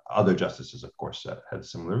there. Other justices, of course, had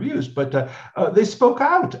similar views, but they spoke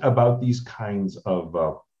out about these kinds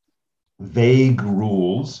of vague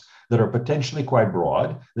rules that are potentially quite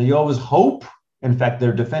broad. They always hope, in fact,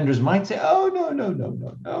 their defenders might say, oh, no,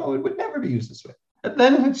 it would never be used this way. And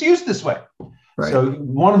then it's used this way. Right. So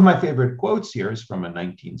one of my favorite quotes here is from a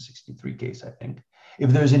 1963 case, I think.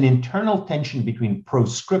 If there's an internal tension between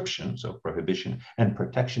proscription, so prohibition, and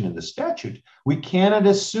protection in the statute, we cannot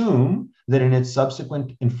assume that in its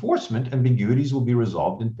subsequent enforcement, ambiguities will be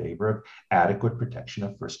resolved in favor of adequate protection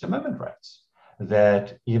of First Amendment rights.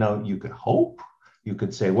 That, you could hope you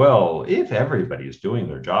could say, well, if everybody is doing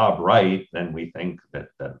their job right, then we think that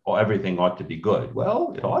everything ought to be good.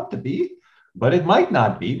 Well, it ought to be, but it might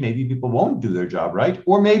not be. Maybe people won't do their job right,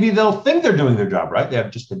 or maybe they'll think they're doing their job right. They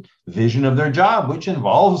have just a vision of their job, which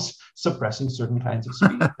involves suppressing certain kinds of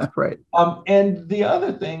speech. Right. And the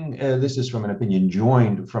other thing, this is from an opinion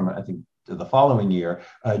joined from, I think, the following year,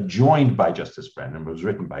 joined by Justice Brennan, was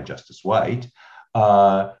written by Justice White,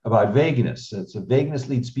 about vagueness. So vagueness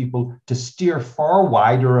leads people to steer far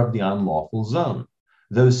wider of the unlawful zone.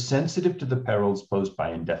 Those sensitive to the perils posed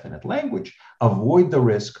by indefinite language avoid the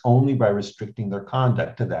risk only by restricting their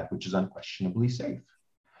conduct to that which is unquestionably safe.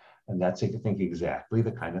 And that's, I think, exactly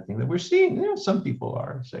the kind of thing that we're seeing. Some people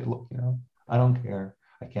say, look, I don't care.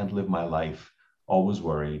 I can't live my life always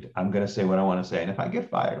worried. I'm going to say what I want to say. And if I get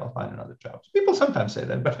fired, I'll find another job. So people sometimes say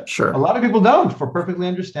that, but sure, a lot of people don't, for perfectly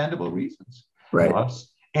understandable reasons. Right.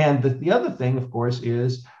 And the other thing, of course,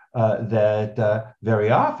 is that very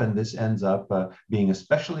often this ends up being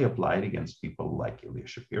especially applied against people like Ilya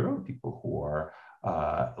Shapiro, people who are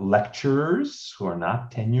lecturers, who are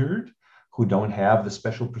not tenured, who don't have the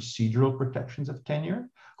special procedural protections of tenure,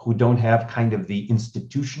 who don't have kind of the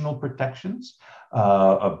institutional protections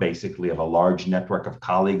basically of a large network of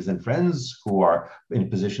colleagues and friends who are in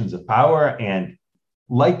positions of power and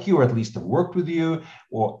like you, or at least have worked with you,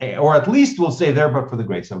 or at least will say there, but for the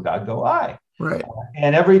grace of God, go I. Right.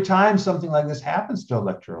 And every time something like this happens to a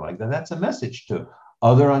lecturer like that, that's a message to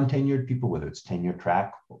other untenured people, whether it's tenure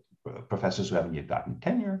track professors who haven't yet gotten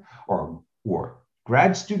tenure, or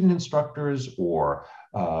grad student instructors, or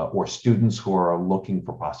students who are looking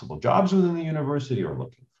for possible jobs within the university, or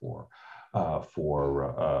looking for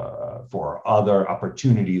other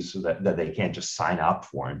opportunities so that they can't just sign up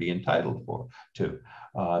for and be entitled to.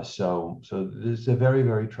 So this is a very,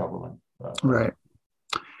 very troubling. Right.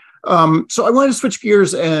 So I wanted to switch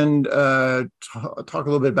gears and talk a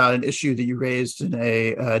little bit about an issue that you raised in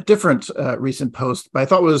a different recent post, but I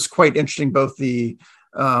thought was quite interesting, both the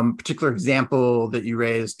particular example that you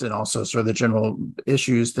raised and also sort of the general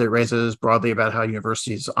issues that it raises broadly about how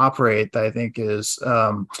universities operate, that I think is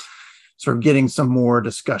sort of getting some more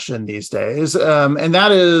discussion these days. And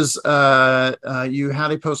that is, you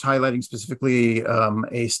had a post highlighting specifically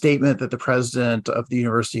a statement that the president of the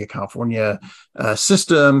University of California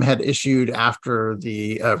system had issued after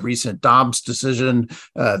the recent Dobbs decision,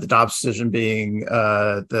 the Dobbs decision being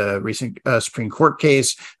the recent Supreme Court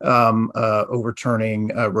case overturning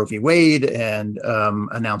Roe v. Wade and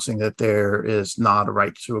announcing that there is not a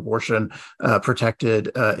right to abortion protected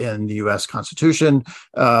in the U.S. Constitution.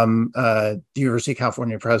 The University of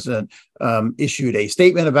California president issued a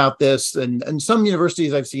statement about this, and some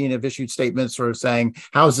universities I've seen have issued statements sort of saying,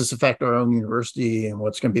 how does this affect our own university and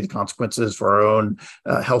what's going to be the consequences for our own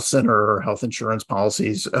health center or health insurance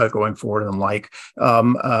policies going forward and the like.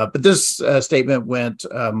 But this statement went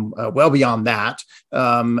well beyond that,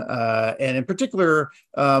 and in particular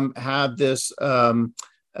had this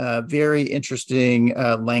very interesting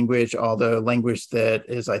language, although language that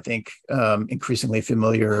is, I think, increasingly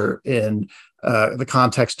familiar in the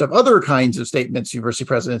context of other kinds of statements university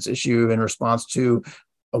presidents issue in response to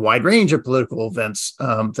a wide range of political events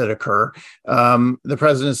that occur. The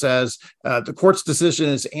president says, the court's decision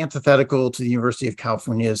is antithetical to the University of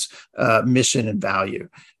California's mission and value.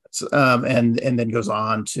 And then goes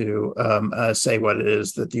on to say what it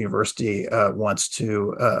is that the university wants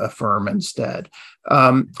to affirm instead.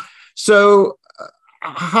 So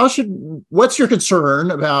what's your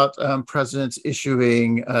concern about presidents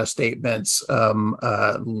issuing statements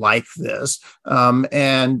like this?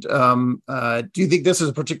 And do you think this is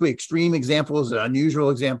a particularly extreme example? Is it an unusual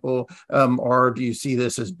example? Or do you see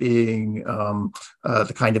this as being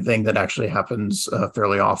the kind of thing that actually happens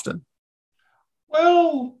fairly often?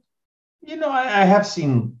 Well, I have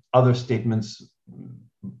seen other statements,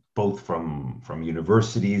 both from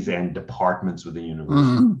universities and departments within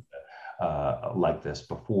universities like this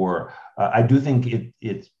before. I do think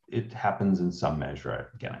it happens in some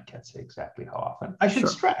measure. Again, I can't say exactly how often. I should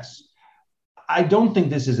stress, I don't think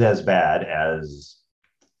this is as bad as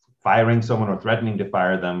firing someone or threatening to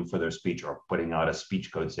fire them for their speech, or putting out a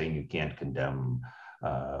speech code saying you can't condemn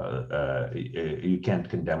or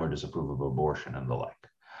disapprove of abortion and the like.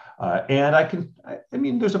 And I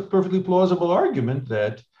mean, there's a perfectly plausible argument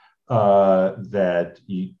that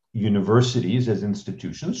universities as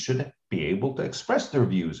institutions should be able to express their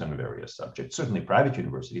views on various subjects. Certainly private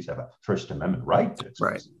universities have a First Amendment right to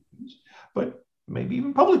express their views, but maybe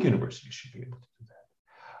even public universities should be able to do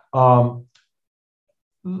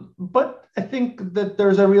that. But I think that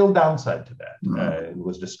there's a real downside to that. Mm. It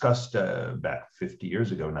was discussed back 50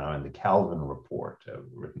 years ago now in the Calvin report,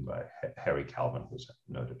 written by Harry Calvin, who's a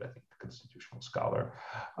noted, I think, constitutional scholar.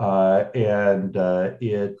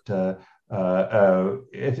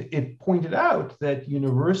 It pointed out that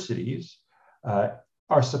universities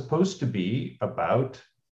are supposed to be about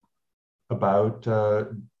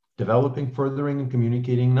developing, furthering, and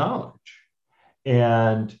communicating knowledge.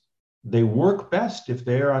 And they work best if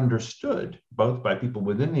they are understood, both by people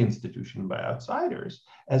within the institution and by outsiders,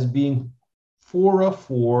 as being fora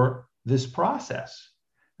for this process.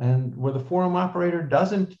 And where the forum operator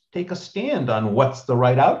doesn't take a stand on what's the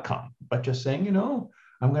right outcome, but just saying,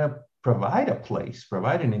 I'm going to provide a place,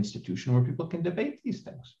 provide an institution where people can debate these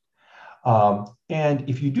things. And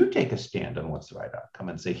if you do take a stand on what's the right outcome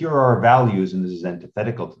and say, here are our values, and this is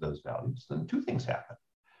antithetical to those values, then two things happen,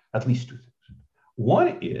 at least two things.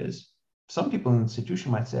 One is some people in the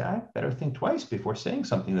institution might say, I better think twice before saying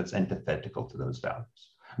something that's antithetical to those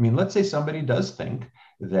values. I mean, let's say somebody does think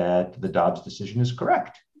that the Dobbs decision is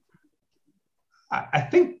correct. I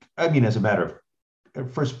think, as a matter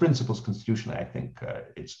of first principles constitutionally, I think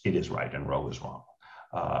it is right and Roe is wrong.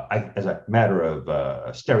 As a matter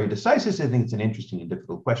of stare decisis, I think it's an interesting and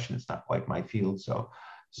difficult question. It's not quite my field, so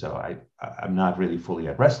I'm not really fully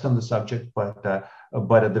at rest on the subject, but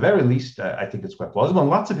at the very least, I think it's quite plausible. And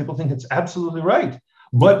lots of people think it's absolutely right.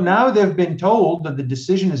 But now they've been told that the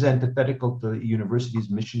decision is antithetical to the university's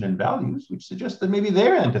mission and values, which suggests that maybe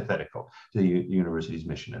they're antithetical to the university's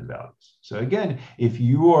mission and values. So again, if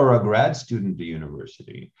you are a grad student at a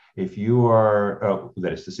university, if you are,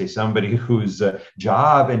 that is to say, somebody whose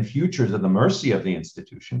job and future is at the mercy of the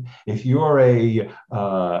institution, if you're an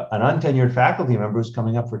untenured faculty member who's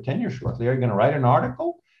coming up for tenure shortly, are you going to write an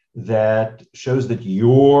article that shows that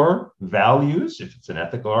your values, if it's an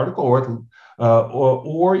ethical article,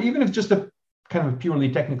 or even if just a kind of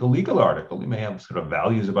purely technical legal article, you may have sort of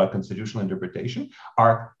values about constitutional interpretation,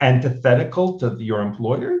 are antithetical to your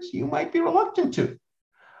employers, you might be reluctant to.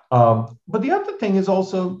 But the other thing is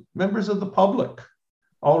also members of the public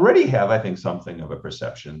already have, I think, something of a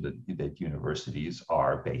perception that universities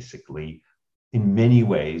are basically, in many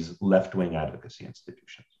ways, left-wing advocacy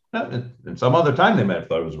institutions. And some other time they might have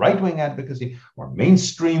thought it was right-wing advocacy or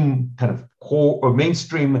mainstream kind of core or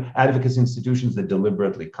mainstream advocacy institutions that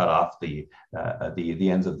deliberately cut off the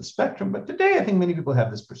ends of the spectrum. But today, I think many people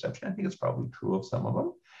have this perception. I think it's probably true of some of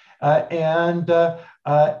them.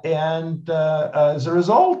 As a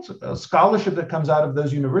result, scholarship that comes out of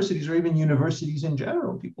those universities, or even universities in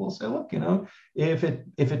general, people will say, look, if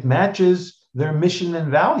it matches their mission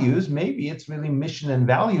and values, maybe it's really mission and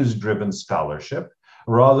values driven scholarship,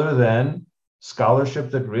 rather than scholarship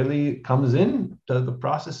that really comes in to the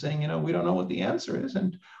process saying, we don't know what the answer is,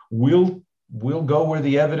 and we'll go where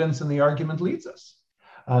the evidence and the argument leads us.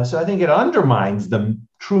 So I think it undermines the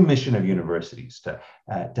true mission of universities to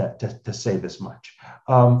say this much.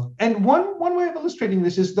 And one way of illustrating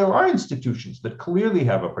this is there are institutions that clearly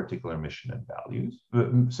have a particular mission and values,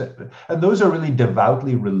 and those are really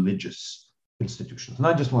devoutly religious institutions,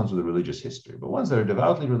 not just ones with a religious history, but ones that are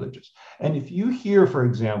devoutly religious. And if you hear, for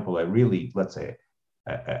example, let's say,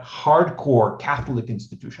 a hardcore Catholic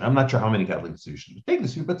institution, I'm not sure how many Catholic institutions would take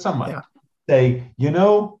this view, but some might say,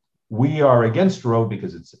 we are against Roe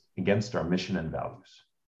because it's against our mission and values.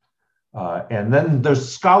 And then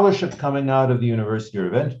there's scholarship coming out of the university or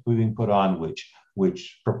event being put on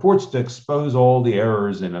which purports to expose all the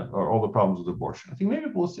errors or all the problems with abortion. I think maybe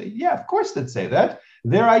people will say, yeah, of course they'd say that.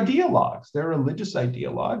 They're ideologues. They're religious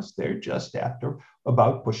ideologues. They're just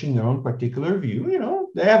about pushing their own particular view.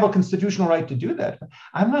 They have a constitutional right to do that.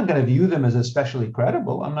 I'm not going to view them as especially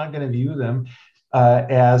credible. I'm not going to view them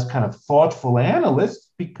as kind of thoughtful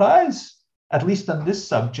analysts, because at least on this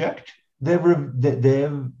subject, they've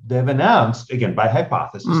announced, again, by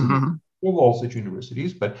hypothesis, of all such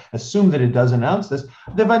universities, but assume that it does announce this,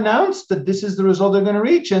 they've announced that this is the result they're going to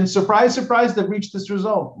reach. And surprise, surprise, they've reached this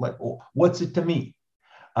result. Like, what's it to me?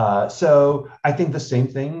 So I think the same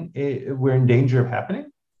thing, we're in danger of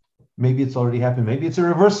happening. Maybe it's already happened. Maybe it's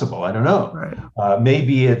irreversible. I don't know. Right.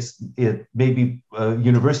 Maybe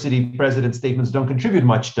university president statements don't contribute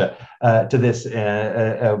much to this,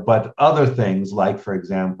 but other things like, for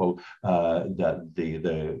example,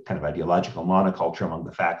 the kind of ideological monoculture among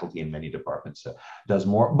the faculty in many departments does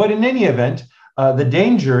more. But in any event, the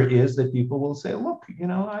danger is that people will say, look,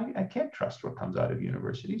 I can't trust what comes out of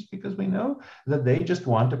universities, because we know that they just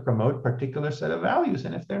want to promote a particular set of values.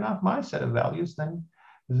 And if they're not my set of values,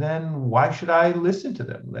 then why should I listen to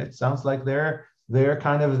them? It sounds like they're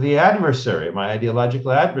kind of the adversary, my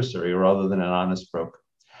ideological adversary, rather than an honest broker.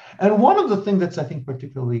 And one of the things that's, I think,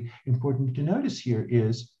 particularly important to notice here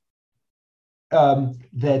is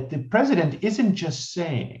that the president isn't just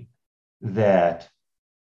saying that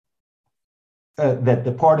that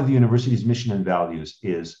the part of the university's mission and values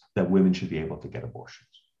is that women should be able to get abortions.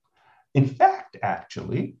 In fact,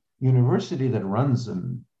 actually, university that runs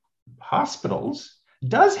hospitals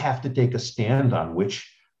does have to take a stand on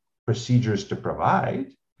which procedures to provide,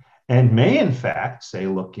 and may in fact say,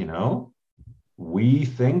 look, we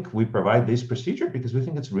think we provide this procedure because we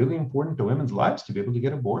think it's really important to women's lives to be able to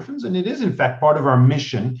get abortions. And it is in fact part of our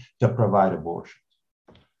mission to provide abortions.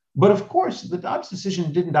 But of course, the Dobbs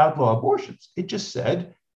decision didn't outlaw abortions. It just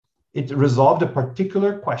said it resolved a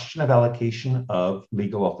particular question of allocation of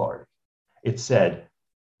legal authority. It said,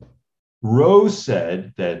 Roe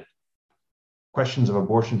said that questions of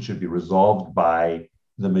abortion should be resolved by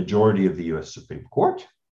the majority of the US Supreme Court.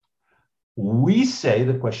 We say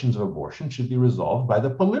the questions of abortion should be resolved by the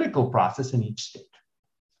political process in each state.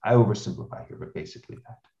 I oversimplify here, but basically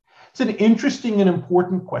that. It's an interesting and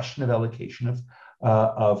important question of allocation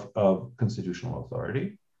of constitutional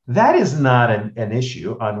authority. That is not an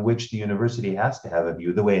issue on which the university has to have a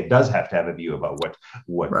view, the way it does have to have a view about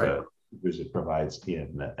what right. It provides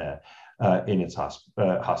in its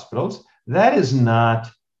hospitals. That is not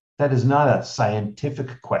a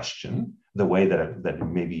scientific question. The way that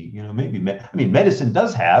medicine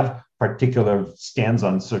does have particular stands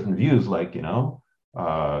on certain views, like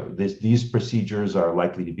these procedures are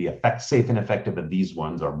likely to be safe and effective, and these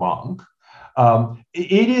ones are wrong.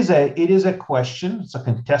 It is a question. It's a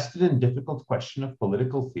contested and difficult question of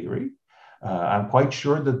political theory. I'm quite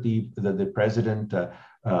sure that the president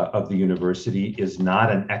of the university is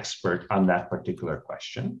not an expert on that particular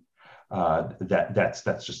question.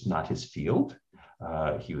 That's just not his field.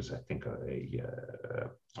 He was, I think,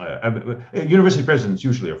 university presidents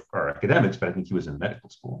usually are academics, but I think he was in medical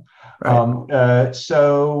school. Right.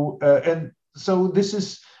 So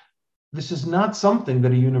this is not something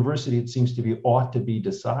that a university, it seems to be, ought to be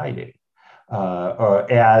deciding.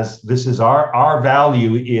 As this is our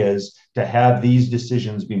value is to have these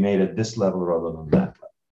decisions be made at this level rather than that level.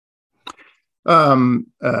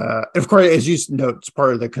 Of course, as you note,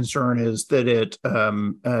 part of the concern is that it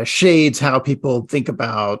shades how people think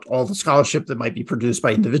about all the scholarship that might be produced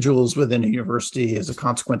by individuals within a university as a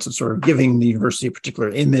consequence of sort of giving the university a particular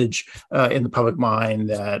image in the public mind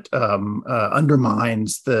that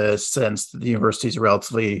undermines the sense that the university is a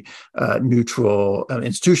relatively neutral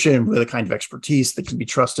institution with a kind of expertise that can be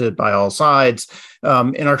trusted by all sides.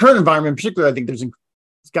 In our current environment in particular, I think there's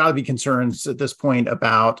got to be concerns at this point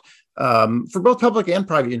about for both public and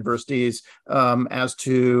private universities as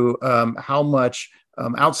to how much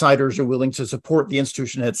outsiders are willing to support the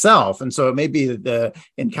institution itself. And so it may be that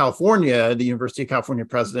in California, the University of California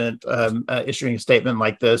president issuing a statement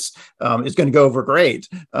like this is going to go over great,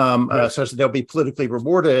 such that they'll be politically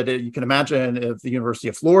rewarded. You can imagine if the University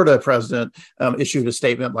of Florida president issued a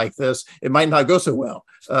statement like this, it might not go so well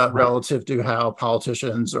relative to how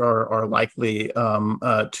politicians are likely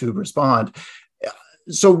to respond.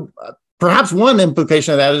 So perhaps one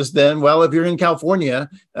implication of that is then, well, if you're in California,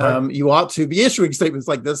 you ought to be issuing statements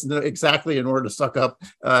like this exactly in order to suck up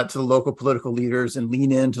to the local political leaders and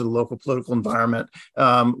lean into the local political environment.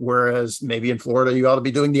 Whereas maybe in Florida, you ought to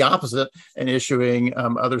be doing the opposite and issuing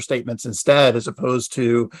other statements instead, as opposed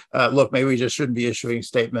to, look, maybe we just shouldn't be issuing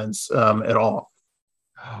statements at all.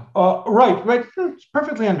 Right. It's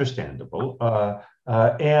perfectly understandable.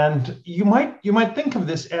 And you might think of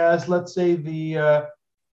this as, let's say, the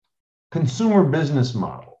consumer business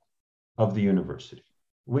model of the university,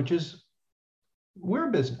 which is we're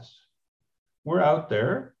a business. We're out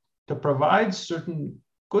there to provide certain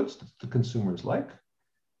goods that the consumers like.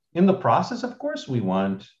 In the process, of course, we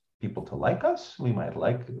want people to like us. We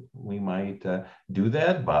might do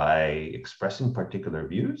that by expressing particular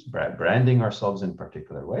views, branding ourselves in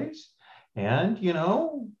particular ways. And,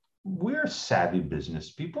 we're savvy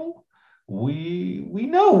business people. We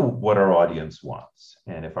know what our audience wants.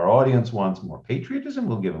 And if our audience wants more patriotism,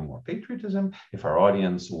 we'll give them more patriotism. If our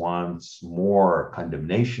audience wants more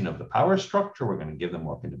condemnation of the power structure, we're going to give them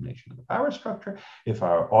more condemnation of the power structure. If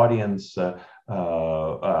our audience if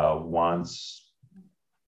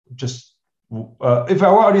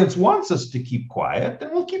our audience wants us to keep quiet,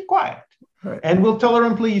 then we'll keep quiet. Right. And we'll tell our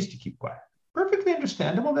employees to keep quiet. Perfectly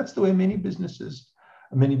understandable. That's the way many businesses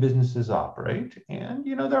operate. And,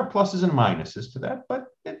 there are pluses and minuses to that, but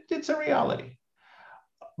it's a reality.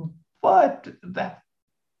 But that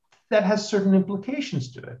has certain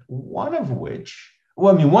implications to it. One of which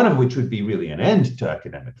would be really an end to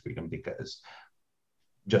academic freedom, because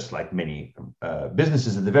just like many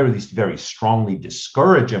businesses, at the very least, very strongly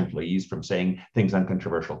discourage employees from saying things on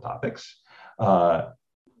controversial topics.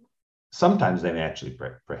 Sometimes they may actually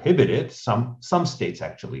prohibit it. Some states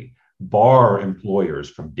actually bar employers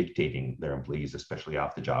from dictating their employees, especially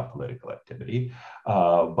off-the-job political activity.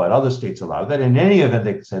 But other states allow that. In any event,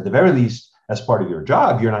 they say, at the very least, as part of your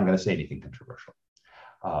job, you're not going to say anything controversial.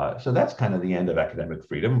 So that's kind of the end of academic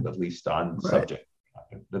freedom, at least on Right. subjects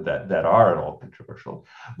that are at all controversial.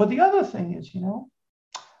 But the other thing is,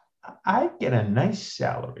 I get a nice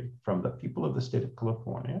salary from the people of the state of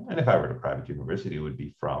California. And if I were at a private university, it would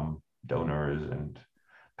be from donors and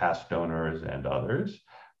past donors and others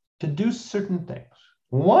to do certain things.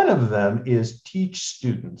 One of them is teach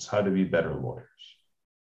students how to be better lawyers.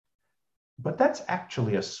 But that's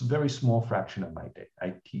actually a very small fraction of my day.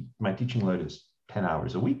 My teaching load is 10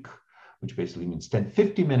 hours a week, which basically means 10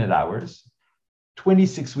 50-minute hours,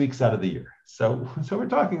 26 weeks out of the year. So we're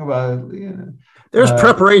talking about, there's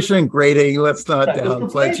preparation and grading. Let's not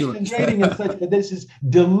downplay too much. Grading and such, but this is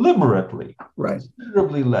deliberately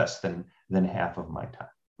considerably less than half of my time.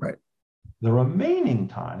 Right. The remaining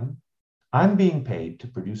time, I'm being paid to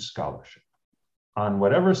produce scholarship on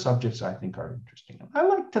whatever subjects I think are interesting. I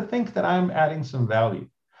like to think that I'm adding some value,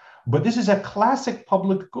 but this is a classic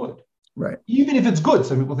public good. Right. Even if it's good,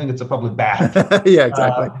 some people think it's a public bad. Yeah,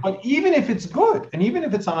 exactly. But even if it's good, and even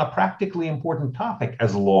if it's on a practically important topic,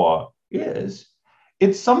 as law is,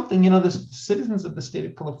 it's something, the citizens of the state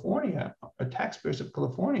of California, or taxpayers of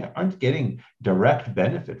California, aren't getting direct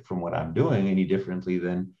benefit from what I'm doing any differently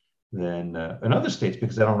than in other states,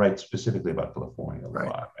 because I don't write specifically about California law, I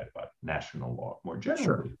write about national law more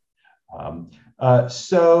generally.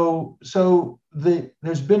 Sure.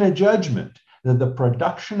 There's been a judgment that the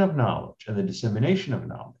production of knowledge and the dissemination of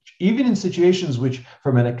knowledge, even in situations which,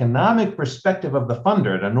 from an economic perspective of the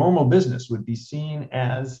funder at a normal business, would be seen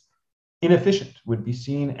as inefficient, would be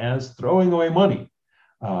seen as throwing away money,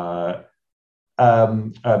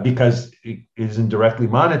 because it isn't directly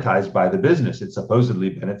monetized by the business. It supposedly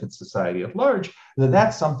benefits society at large.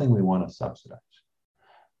 That's something we want to subsidize.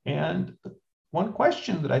 And one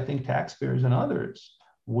question that I think taxpayers and others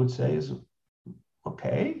would say is,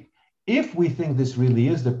 okay, if we think this really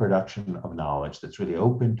is the production of knowledge that's really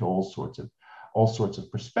open to all sorts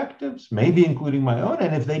of perspectives, maybe including my own,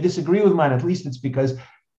 and if they disagree with mine, at least it's because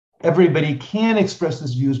everybody can express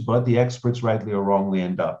these views, but the experts, rightly or wrongly,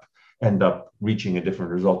 end up reaching a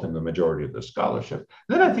different result in the majority of the scholarship,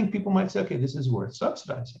 then I think people might say, okay, this is worth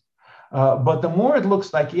subsidizing. But the more it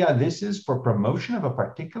looks like, this is for promotion of a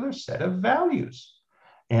particular set of values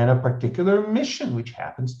and a particular mission, which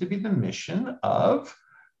happens to be the mission of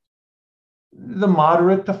the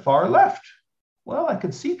moderate to far left. Well, I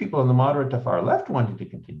could see people on the moderate to far left wanting to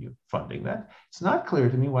continue funding that. It's not clear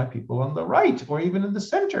to me why people on the right or even in the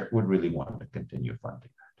center would really want to continue funding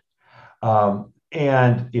that.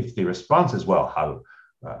 And if the response is, well,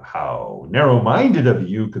 how narrow-minded of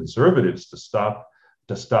you conservatives to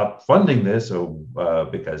stop funding this,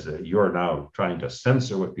 because you're now trying to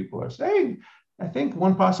censor what people are saying, I think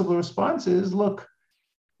one possible response is, look,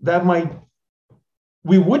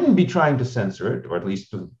 we wouldn't be trying to censor it, or at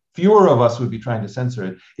least fewer of us would be trying to censor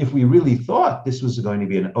it, if we really thought this was going to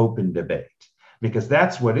be an open debate, because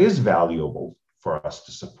that's what is valuable for us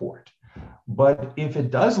to support. But if it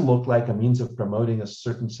does look like a means of promoting a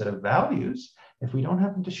certain set of values, if we don't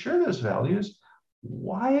happen to share those values,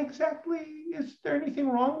 why exactly is there anything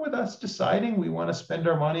wrong with us deciding we want to spend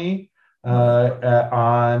our money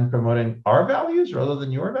on promoting our values rather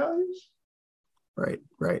than your values? Right.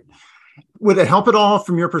 Would it help at all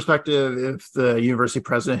from your perspective if the university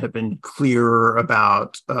president had been clear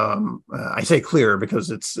about, I say clear because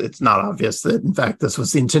it's not obvious that in fact this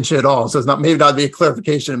was the intention at all. So it's maybe not be a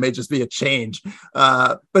clarification, it may just be a change.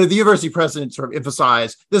 But if the university president sort of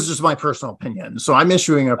emphasized, this is just my personal opinion. So I'm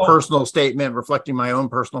issuing a personal statement reflecting my own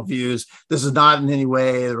personal views. This is not in any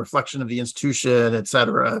way a reflection of the institution, et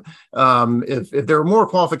cetera. If there are more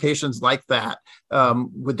qualifications like that,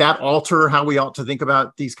 would that alter how we ought to think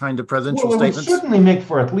about these kind of presidential statements? It would certainly make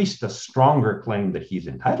for at least a stronger claim that he's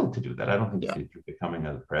entitled to do that. I don't think that becoming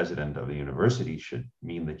a president of a university should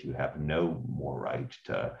mean that you have no more right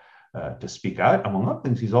to speak out. Among other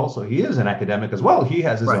things, he is an academic as well. He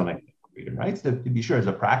has his own academic freedom rights. To be sure, as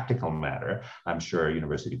a practical matter, I'm sure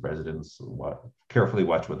university presidents carefully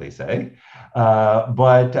watch what they say.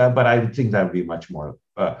 But I would think that would be much more.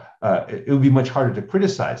 It would be much harder to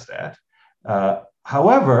criticize that.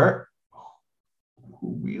 However,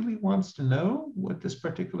 who really wants to know what this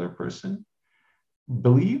particular person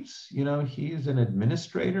believes? He is an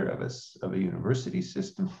administrator of a university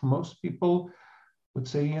system. Most people would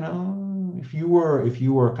say, if you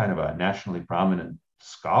were kind of a nationally prominent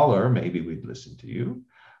scholar, maybe we'd listen to you.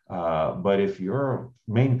 But if your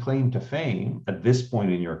main claim to fame at this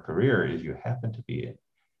point in your career is you happen to be an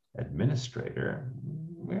administrator,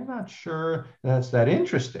 we're not sure that's that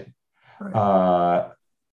interesting. Right.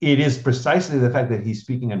 It is precisely the fact that he's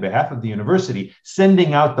speaking on behalf of the university,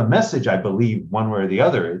 sending out the message, I believe, one way or the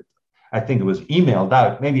other. I think it was emailed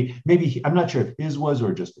out. Maybe I'm not sure if his was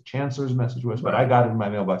or just the chancellor's message was, but I got it in my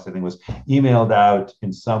mailbox. I think it was emailed out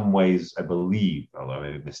in some ways, I believe, although I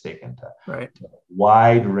may be mistaken, to a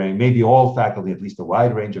wide range, maybe all faculty, at least a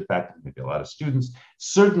wide range of faculty, maybe a lot of students,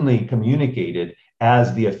 certainly communicated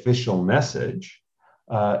as the official message.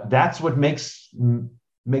 That's what makes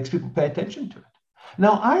people pay attention to it.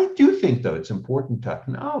 Now, I do think, though, it's important to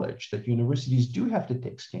acknowledge that universities do have to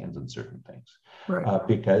take stands on certain things,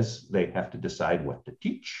 because they have to decide what to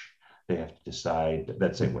teach. They have to decide,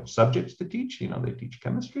 let's say, what subjects to teach. They teach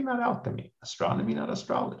chemistry, not alchemy, astronomy, not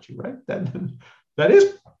astrology, right? That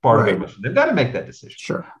is part of their mission. They've got to make that decision.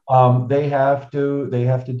 Sure. They have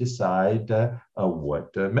to decide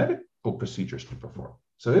what medical procedures to perform.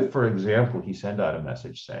 So if, for example, he sent out a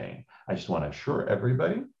message saying, I just want to assure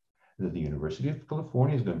everybody that the University of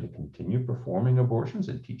California is going to continue performing abortions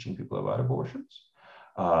and teaching people about abortions.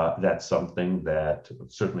 That's something that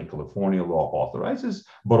certainly California law authorizes,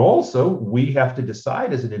 but also we have to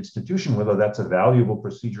decide as an institution whether that's a valuable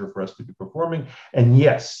procedure for us to be performing. And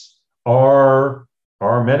yes, our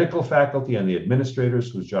medical faculty and the administrators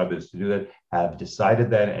whose job is to do that have decided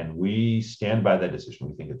that, and we stand by that decision.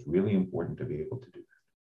 We think it's really important to be able to do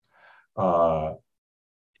that.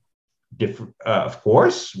 Of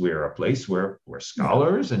course, we're a place where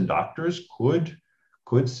scholars and doctors could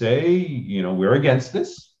say, we're against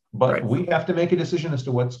this, but we have to make a decision as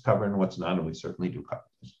to what's covered and what's not, and we certainly do cover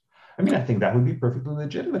this. I mean, I think that would be perfectly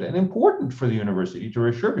legitimate and important for the university to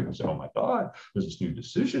reassure people. Say, oh my God, there's this new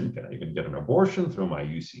decision. Can I even get an abortion through my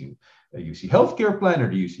UC healthcare plan or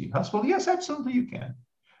the UC hospital? Yes, absolutely, you can.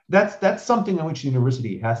 That's something on which the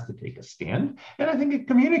university has to take a stand, and I think it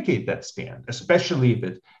communicate that stand,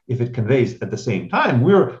 especially if it conveys at the same time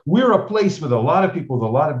we're a place with a lot of people with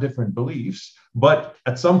a lot of different beliefs, but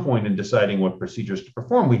at some point in deciding what procedures to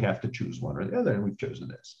perform, we have to choose one or the other, and we've chosen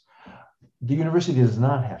this. The university does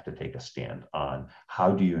not have to take a stand on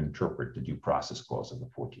how do you interpret the due process clause of the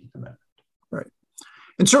 14th Amendment. Right,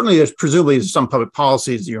 and certainly there's presumably some public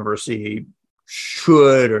policies the university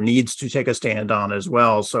should or needs to take a stand on as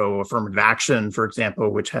well. So affirmative action, for example,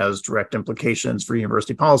 which has direct implications for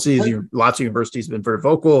university policies. Lots of universities have been very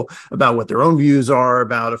vocal about what their own views are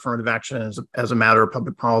about affirmative action as a matter of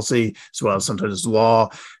public policy, as well as sometimes law.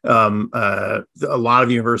 A lot of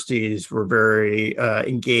universities were very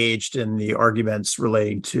engaged in the arguments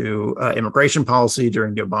relating to immigration policy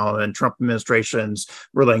during the Obama and Trump administrations,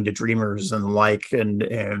 relating to Dreamers and the like. And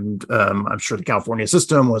I'm sure the California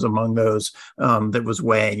system was among those that was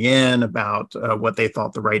weighing in about what they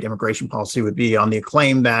thought the right immigration policy would be, on the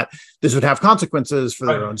claim that this would have consequences for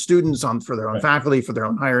their own students, for their own faculty, for their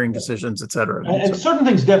own hiring decisions, et cetera. And certain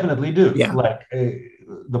things definitely do, like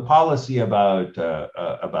the policy about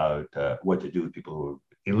what to do with people who are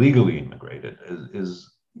illegally immigrated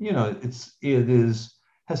has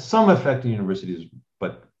some effect in universities,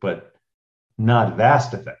 but not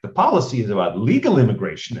vast effect. The policy is about legal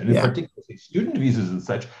immigration, and in particular student visas and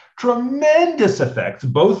such, tremendous effects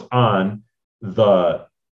both on the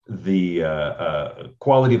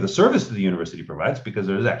quality of the service that the university provides, because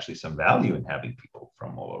there's actually some value in having people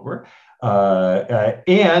from all over,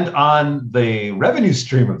 and on the revenue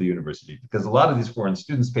stream of the university, because a lot of these foreign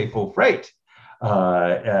students pay full freight.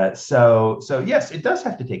 So yes, it does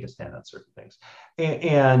have to take a stand on certain things,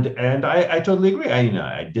 and I totally agree.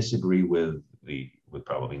 I disagree with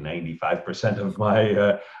probably 95% of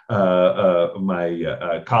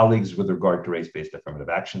my colleagues with regard to race-based affirmative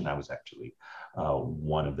action. I was actually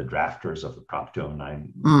one of the drafters of the Prop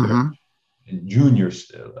 209 junior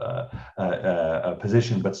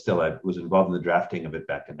position, but still I was involved in the drafting of it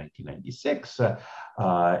back in 1996.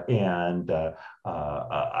 I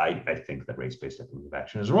think that race-based affirmative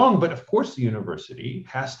action is wrong, but of course the university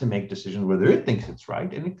has to make decisions whether it thinks it's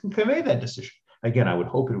right, and it can convey that decision. Again, I would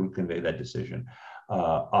hope it would convey that decision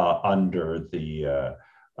under the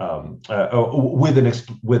with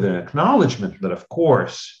an acknowledgement that, of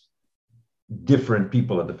course, different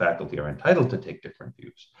people at the faculty are entitled to take different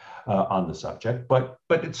views on the subject, but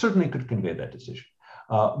it certainly could convey that decision.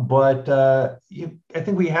 I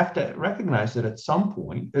think we have to recognize that at some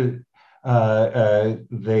point, the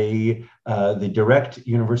direct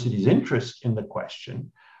university's interest in the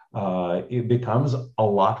question it becomes a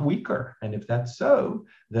lot weaker. And if that's so,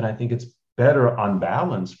 then I think it's better on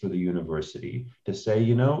balance for the university to say,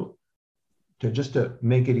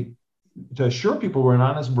 to assure people we're an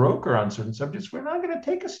honest broker on certain subjects, we're not going to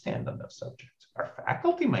take a stand on those subjects. Our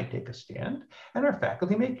faculty might take a stand, and our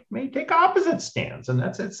faculty may take opposite stands, and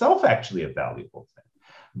that's itself actually a valuable thing.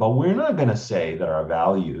 But we're not going to say that our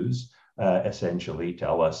values essentially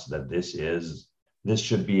tell us that this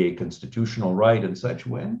should be a constitutional right and such,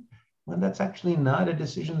 when that's actually not a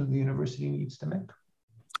decision that the university needs to make.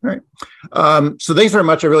 All right. So thanks very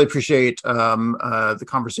much. I really appreciate the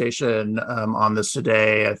conversation on this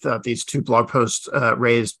today. I thought these two blog posts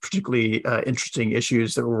raised particularly interesting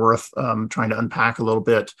issues that were worth trying to unpack a little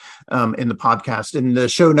bit in the podcast. In the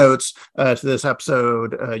show notes to this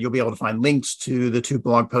episode, you'll be able to find links to the two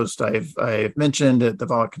blog posts I've mentioned, the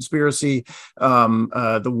Volokh conspiracy.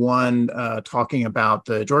 The one talking about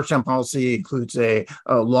the Georgetown policy includes a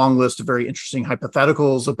long list of very interesting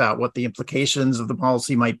hypotheticals about what the implications of the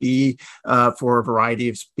policy might be for a variety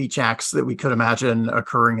of speech acts that we could imagine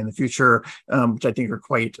occurring in the future, which I think are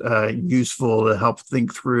quite useful to help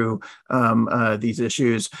think through these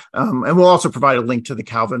issues. And we'll also provide a link to the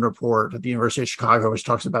Calvin report at the University of Chicago, which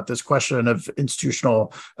talks about this question of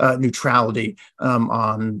institutional neutrality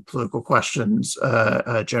on political questions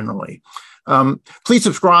generally. Please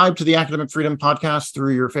subscribe to the Academic Freedom Podcast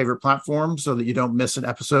through your favorite platform so that you don't miss an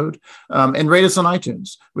episode, and rate us on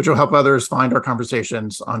iTunes, which will help others find our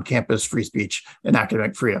conversations on campus free speech and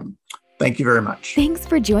academic freedom. Thank you very much. Thanks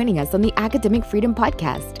for joining us on the Academic Freedom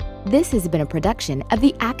Podcast. This has been a production of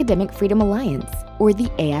the Academic Freedom Alliance, or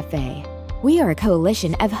the AFA. We are a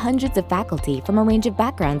coalition of hundreds of faculty from a range of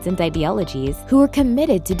backgrounds and ideologies who are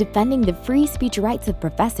committed to defending the free speech rights of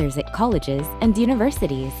professors at colleges and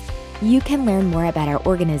universities. You can learn more about our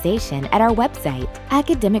organization at our website,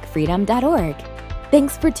 academicfreedom.org.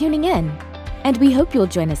 Thanks for tuning in, and we hope you'll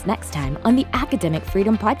join us next time on the Academic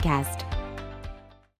Freedom Podcast.